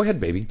 Go ahead,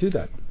 baby, do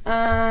that.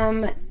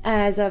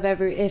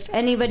 If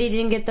anybody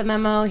didn't get the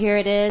memo, here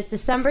it is.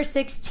 December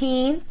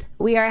 16th,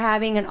 we are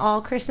having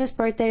an Christmas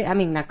party,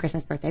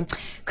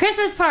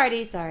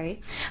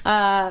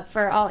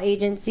 for all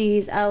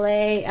agencies.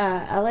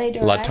 LA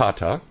Direct. La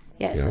Tata.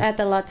 Yes, at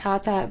the La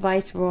Tata at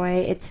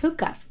Viceroy. It's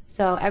hookah.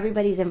 So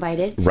everybody's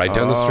invited. Right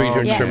down the street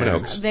here in Sherman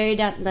Oaks. Very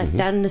down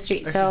the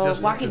street. Actually,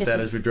 so walking distance.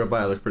 That as we drove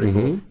by, it looked pretty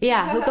cool.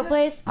 Yeah, hookah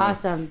place,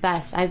 awesome,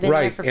 best. I've been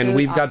there for food. And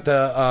we've got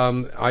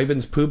the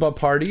Ivan's Poobah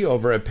party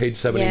over at Page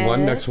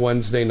 71 next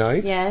Wednesday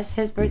night. Yes,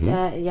 his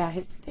birthday.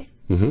 His birthday.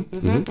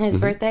 His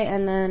birthday,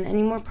 and then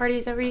any more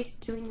parties are we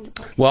doing?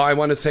 Well, I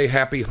want to say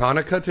Happy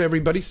Hanukkah to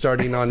everybody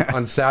starting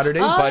on Saturday.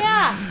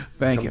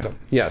 Thank you.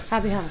 Yes.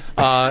 Happy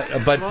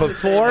Hanukkah. But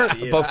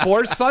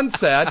before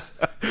sunset,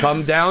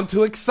 come down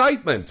to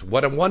Excitement.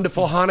 What a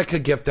wonderful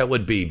Hanukkah gift that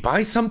would be.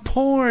 Buy some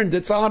porn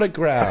that's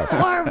autographed.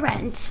 Or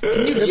rent.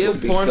 Can you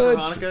give porn for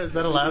Hanukkah? Is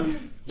that allowed?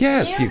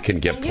 Yes, you can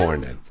get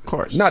porn in. Of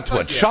course. Not to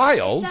a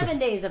child. 7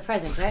 days of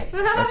presents, right?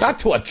 Not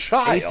to a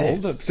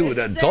child. To an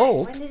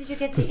adult. When did you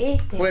get the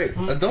 8th day? Wait,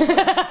 adult?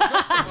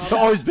 It's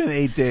always been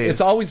 8 days.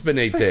 It's always been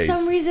 8 days. For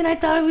some reason, I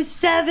thought it was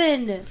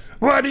 7.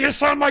 Why do you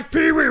sound like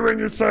Pee-wee when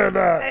you say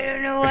that? I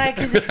don't know why,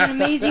 because it's an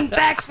amazing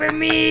fact for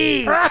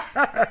me.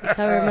 That's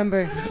how I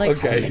remember. It's like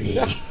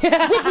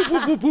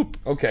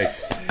Okay.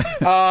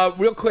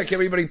 Real quick,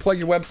 everybody plug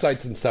your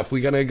websites and stuff.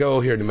 We're going to go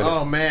here in a minute.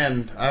 Oh,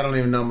 man. I don't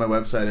even know what my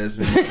website is.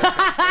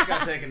 I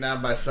got taken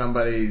down by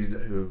somebody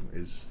who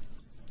is...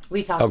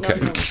 We talk. Okay.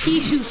 No.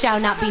 He who shall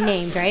not be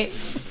named, right?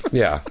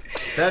 Yeah.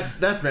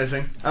 That's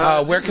missing.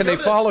 Where can they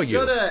follow you?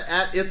 Go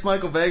to It's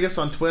Michael Vegas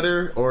on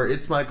Twitter, or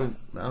It's Michael...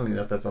 I don't even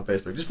know if that's on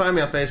Facebook. Just find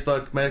me on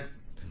Facebook,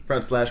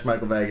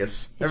 /Michael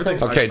Vegas.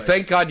 Everything's okay, Michael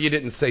thank God you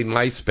didn't say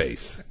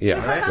MySpace. Yeah,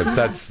 because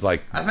that's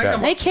like...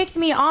 They kicked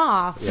me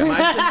off. Yeah.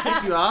 MySpace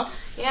kicked you off?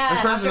 Yeah.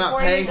 My friends are not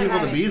paying people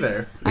to be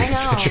there. I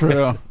know.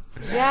 True.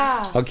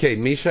 Yeah. Okay,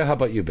 Misha, how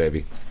about you,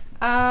 baby?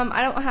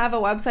 I don't have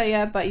a website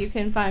yet, but you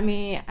can find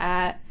me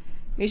at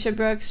Misha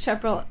Brooks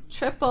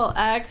triple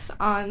X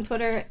on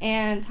Twitter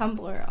and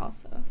Tumblr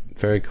also.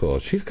 Very cool.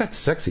 She's got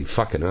sexy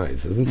fucking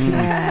eyes, isn't she?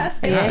 Yeah,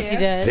 she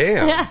does.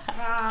 Damn.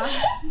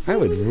 I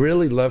would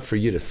really love for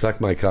you to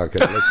suck my cock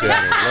and look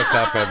down and look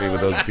up at me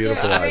with those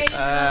beautiful eyes.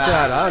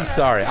 God, I'm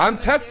sorry. I'm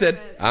tested.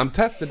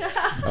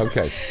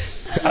 Okay.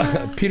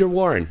 Peter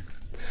Warren.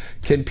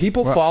 Can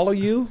people follow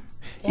you?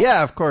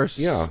 Yeah, of course.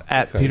 Yeah.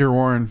 At Peter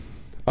Warren.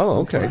 Oh,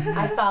 okay.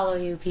 I follow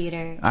you,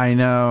 Peter. I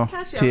know.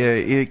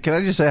 Tia, can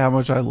I just say how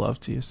much I love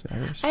Tia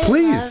Cyrus?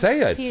 Please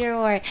say it. Peter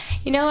Warren.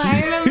 You know,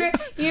 I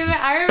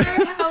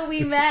remember how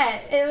we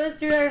met. It was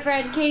through our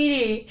friend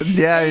Katie.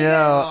 Yeah, I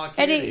know.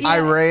 And I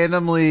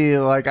randomly,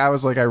 I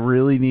was like, I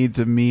really need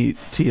to meet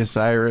Tia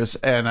Cyrus,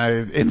 and I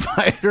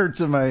invited her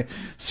to my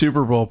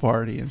Super Bowl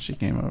party, and she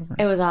came over.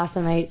 It was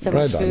awesome. I ate so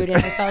much food, and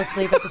I fell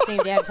asleep at the same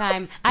damn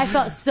time. I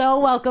felt so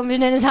welcome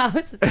in his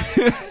house.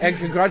 And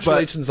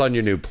congratulations on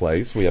your new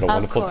place. We had a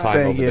wonderful time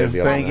Thank over you.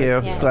 there. Thank you.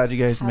 Yeah. Glad you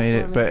guys made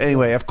it. But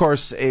anyway, of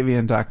course,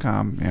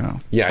 avian.com,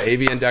 Yeah,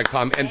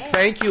 avian.com. And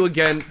thank you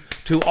again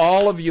to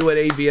all of you at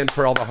AVN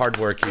for all the hard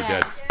work you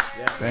did.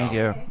 Thank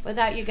you.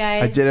 Without you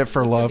guys, I did it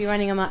for we'd love. Be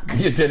running amok.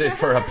 You did it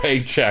for a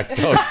paycheck.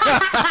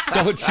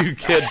 Don't you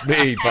kid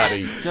me,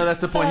 buddy. No,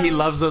 that's the point. He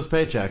loves those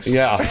paychecks.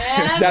 Yeah.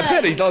 That's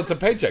it. He loves a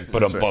paycheck.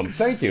 But a bump.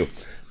 Thank you.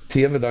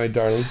 Tia Vidai,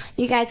 darling.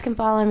 You guys can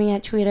follow me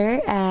at Twitter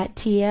at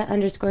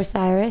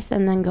Tia_Cyrus,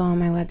 and then go on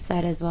my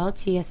website as well,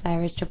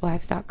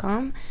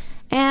 TiaCyrus.com.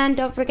 And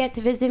don't forget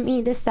to visit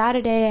me this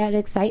Saturday at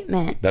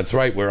Excitement. That's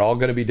right. We're all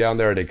going to be down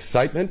there at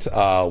Excitement,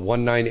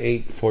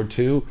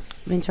 19842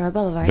 Ventura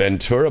Boulevard.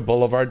 Ventura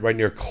Boulevard, right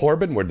near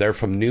Corbin. We're there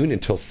from noon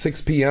until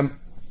 6 p.m.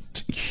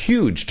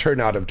 Huge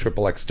turnout of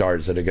XXX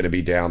stars that are going to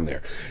be down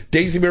there.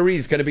 Daisy Marie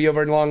is going to be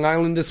over in Long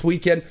Island this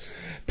weekend.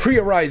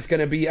 Priya Rai is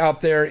going to be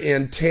out there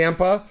in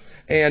Tampa.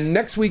 And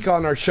next week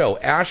on our show,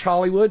 Ash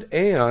Hollywood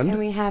and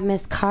we have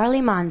Miss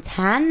Carly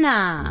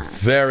Montana.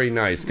 Very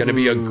nice. Going to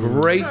be a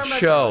great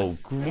show.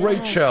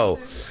 Great show.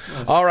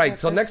 All right.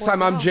 Till next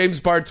time, I'm James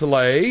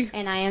Bartolet.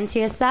 And I am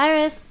Tia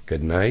Cyrus.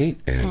 Good night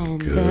and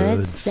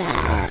good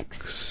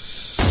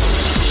sex.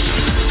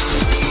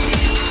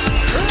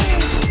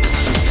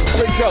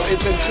 Great show.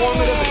 It's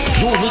informative.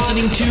 You're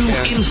listening to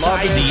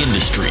Inside the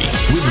Industry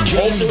with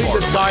James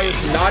Bartolet.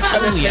 Not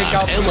only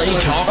on LA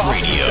Talk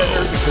Radio.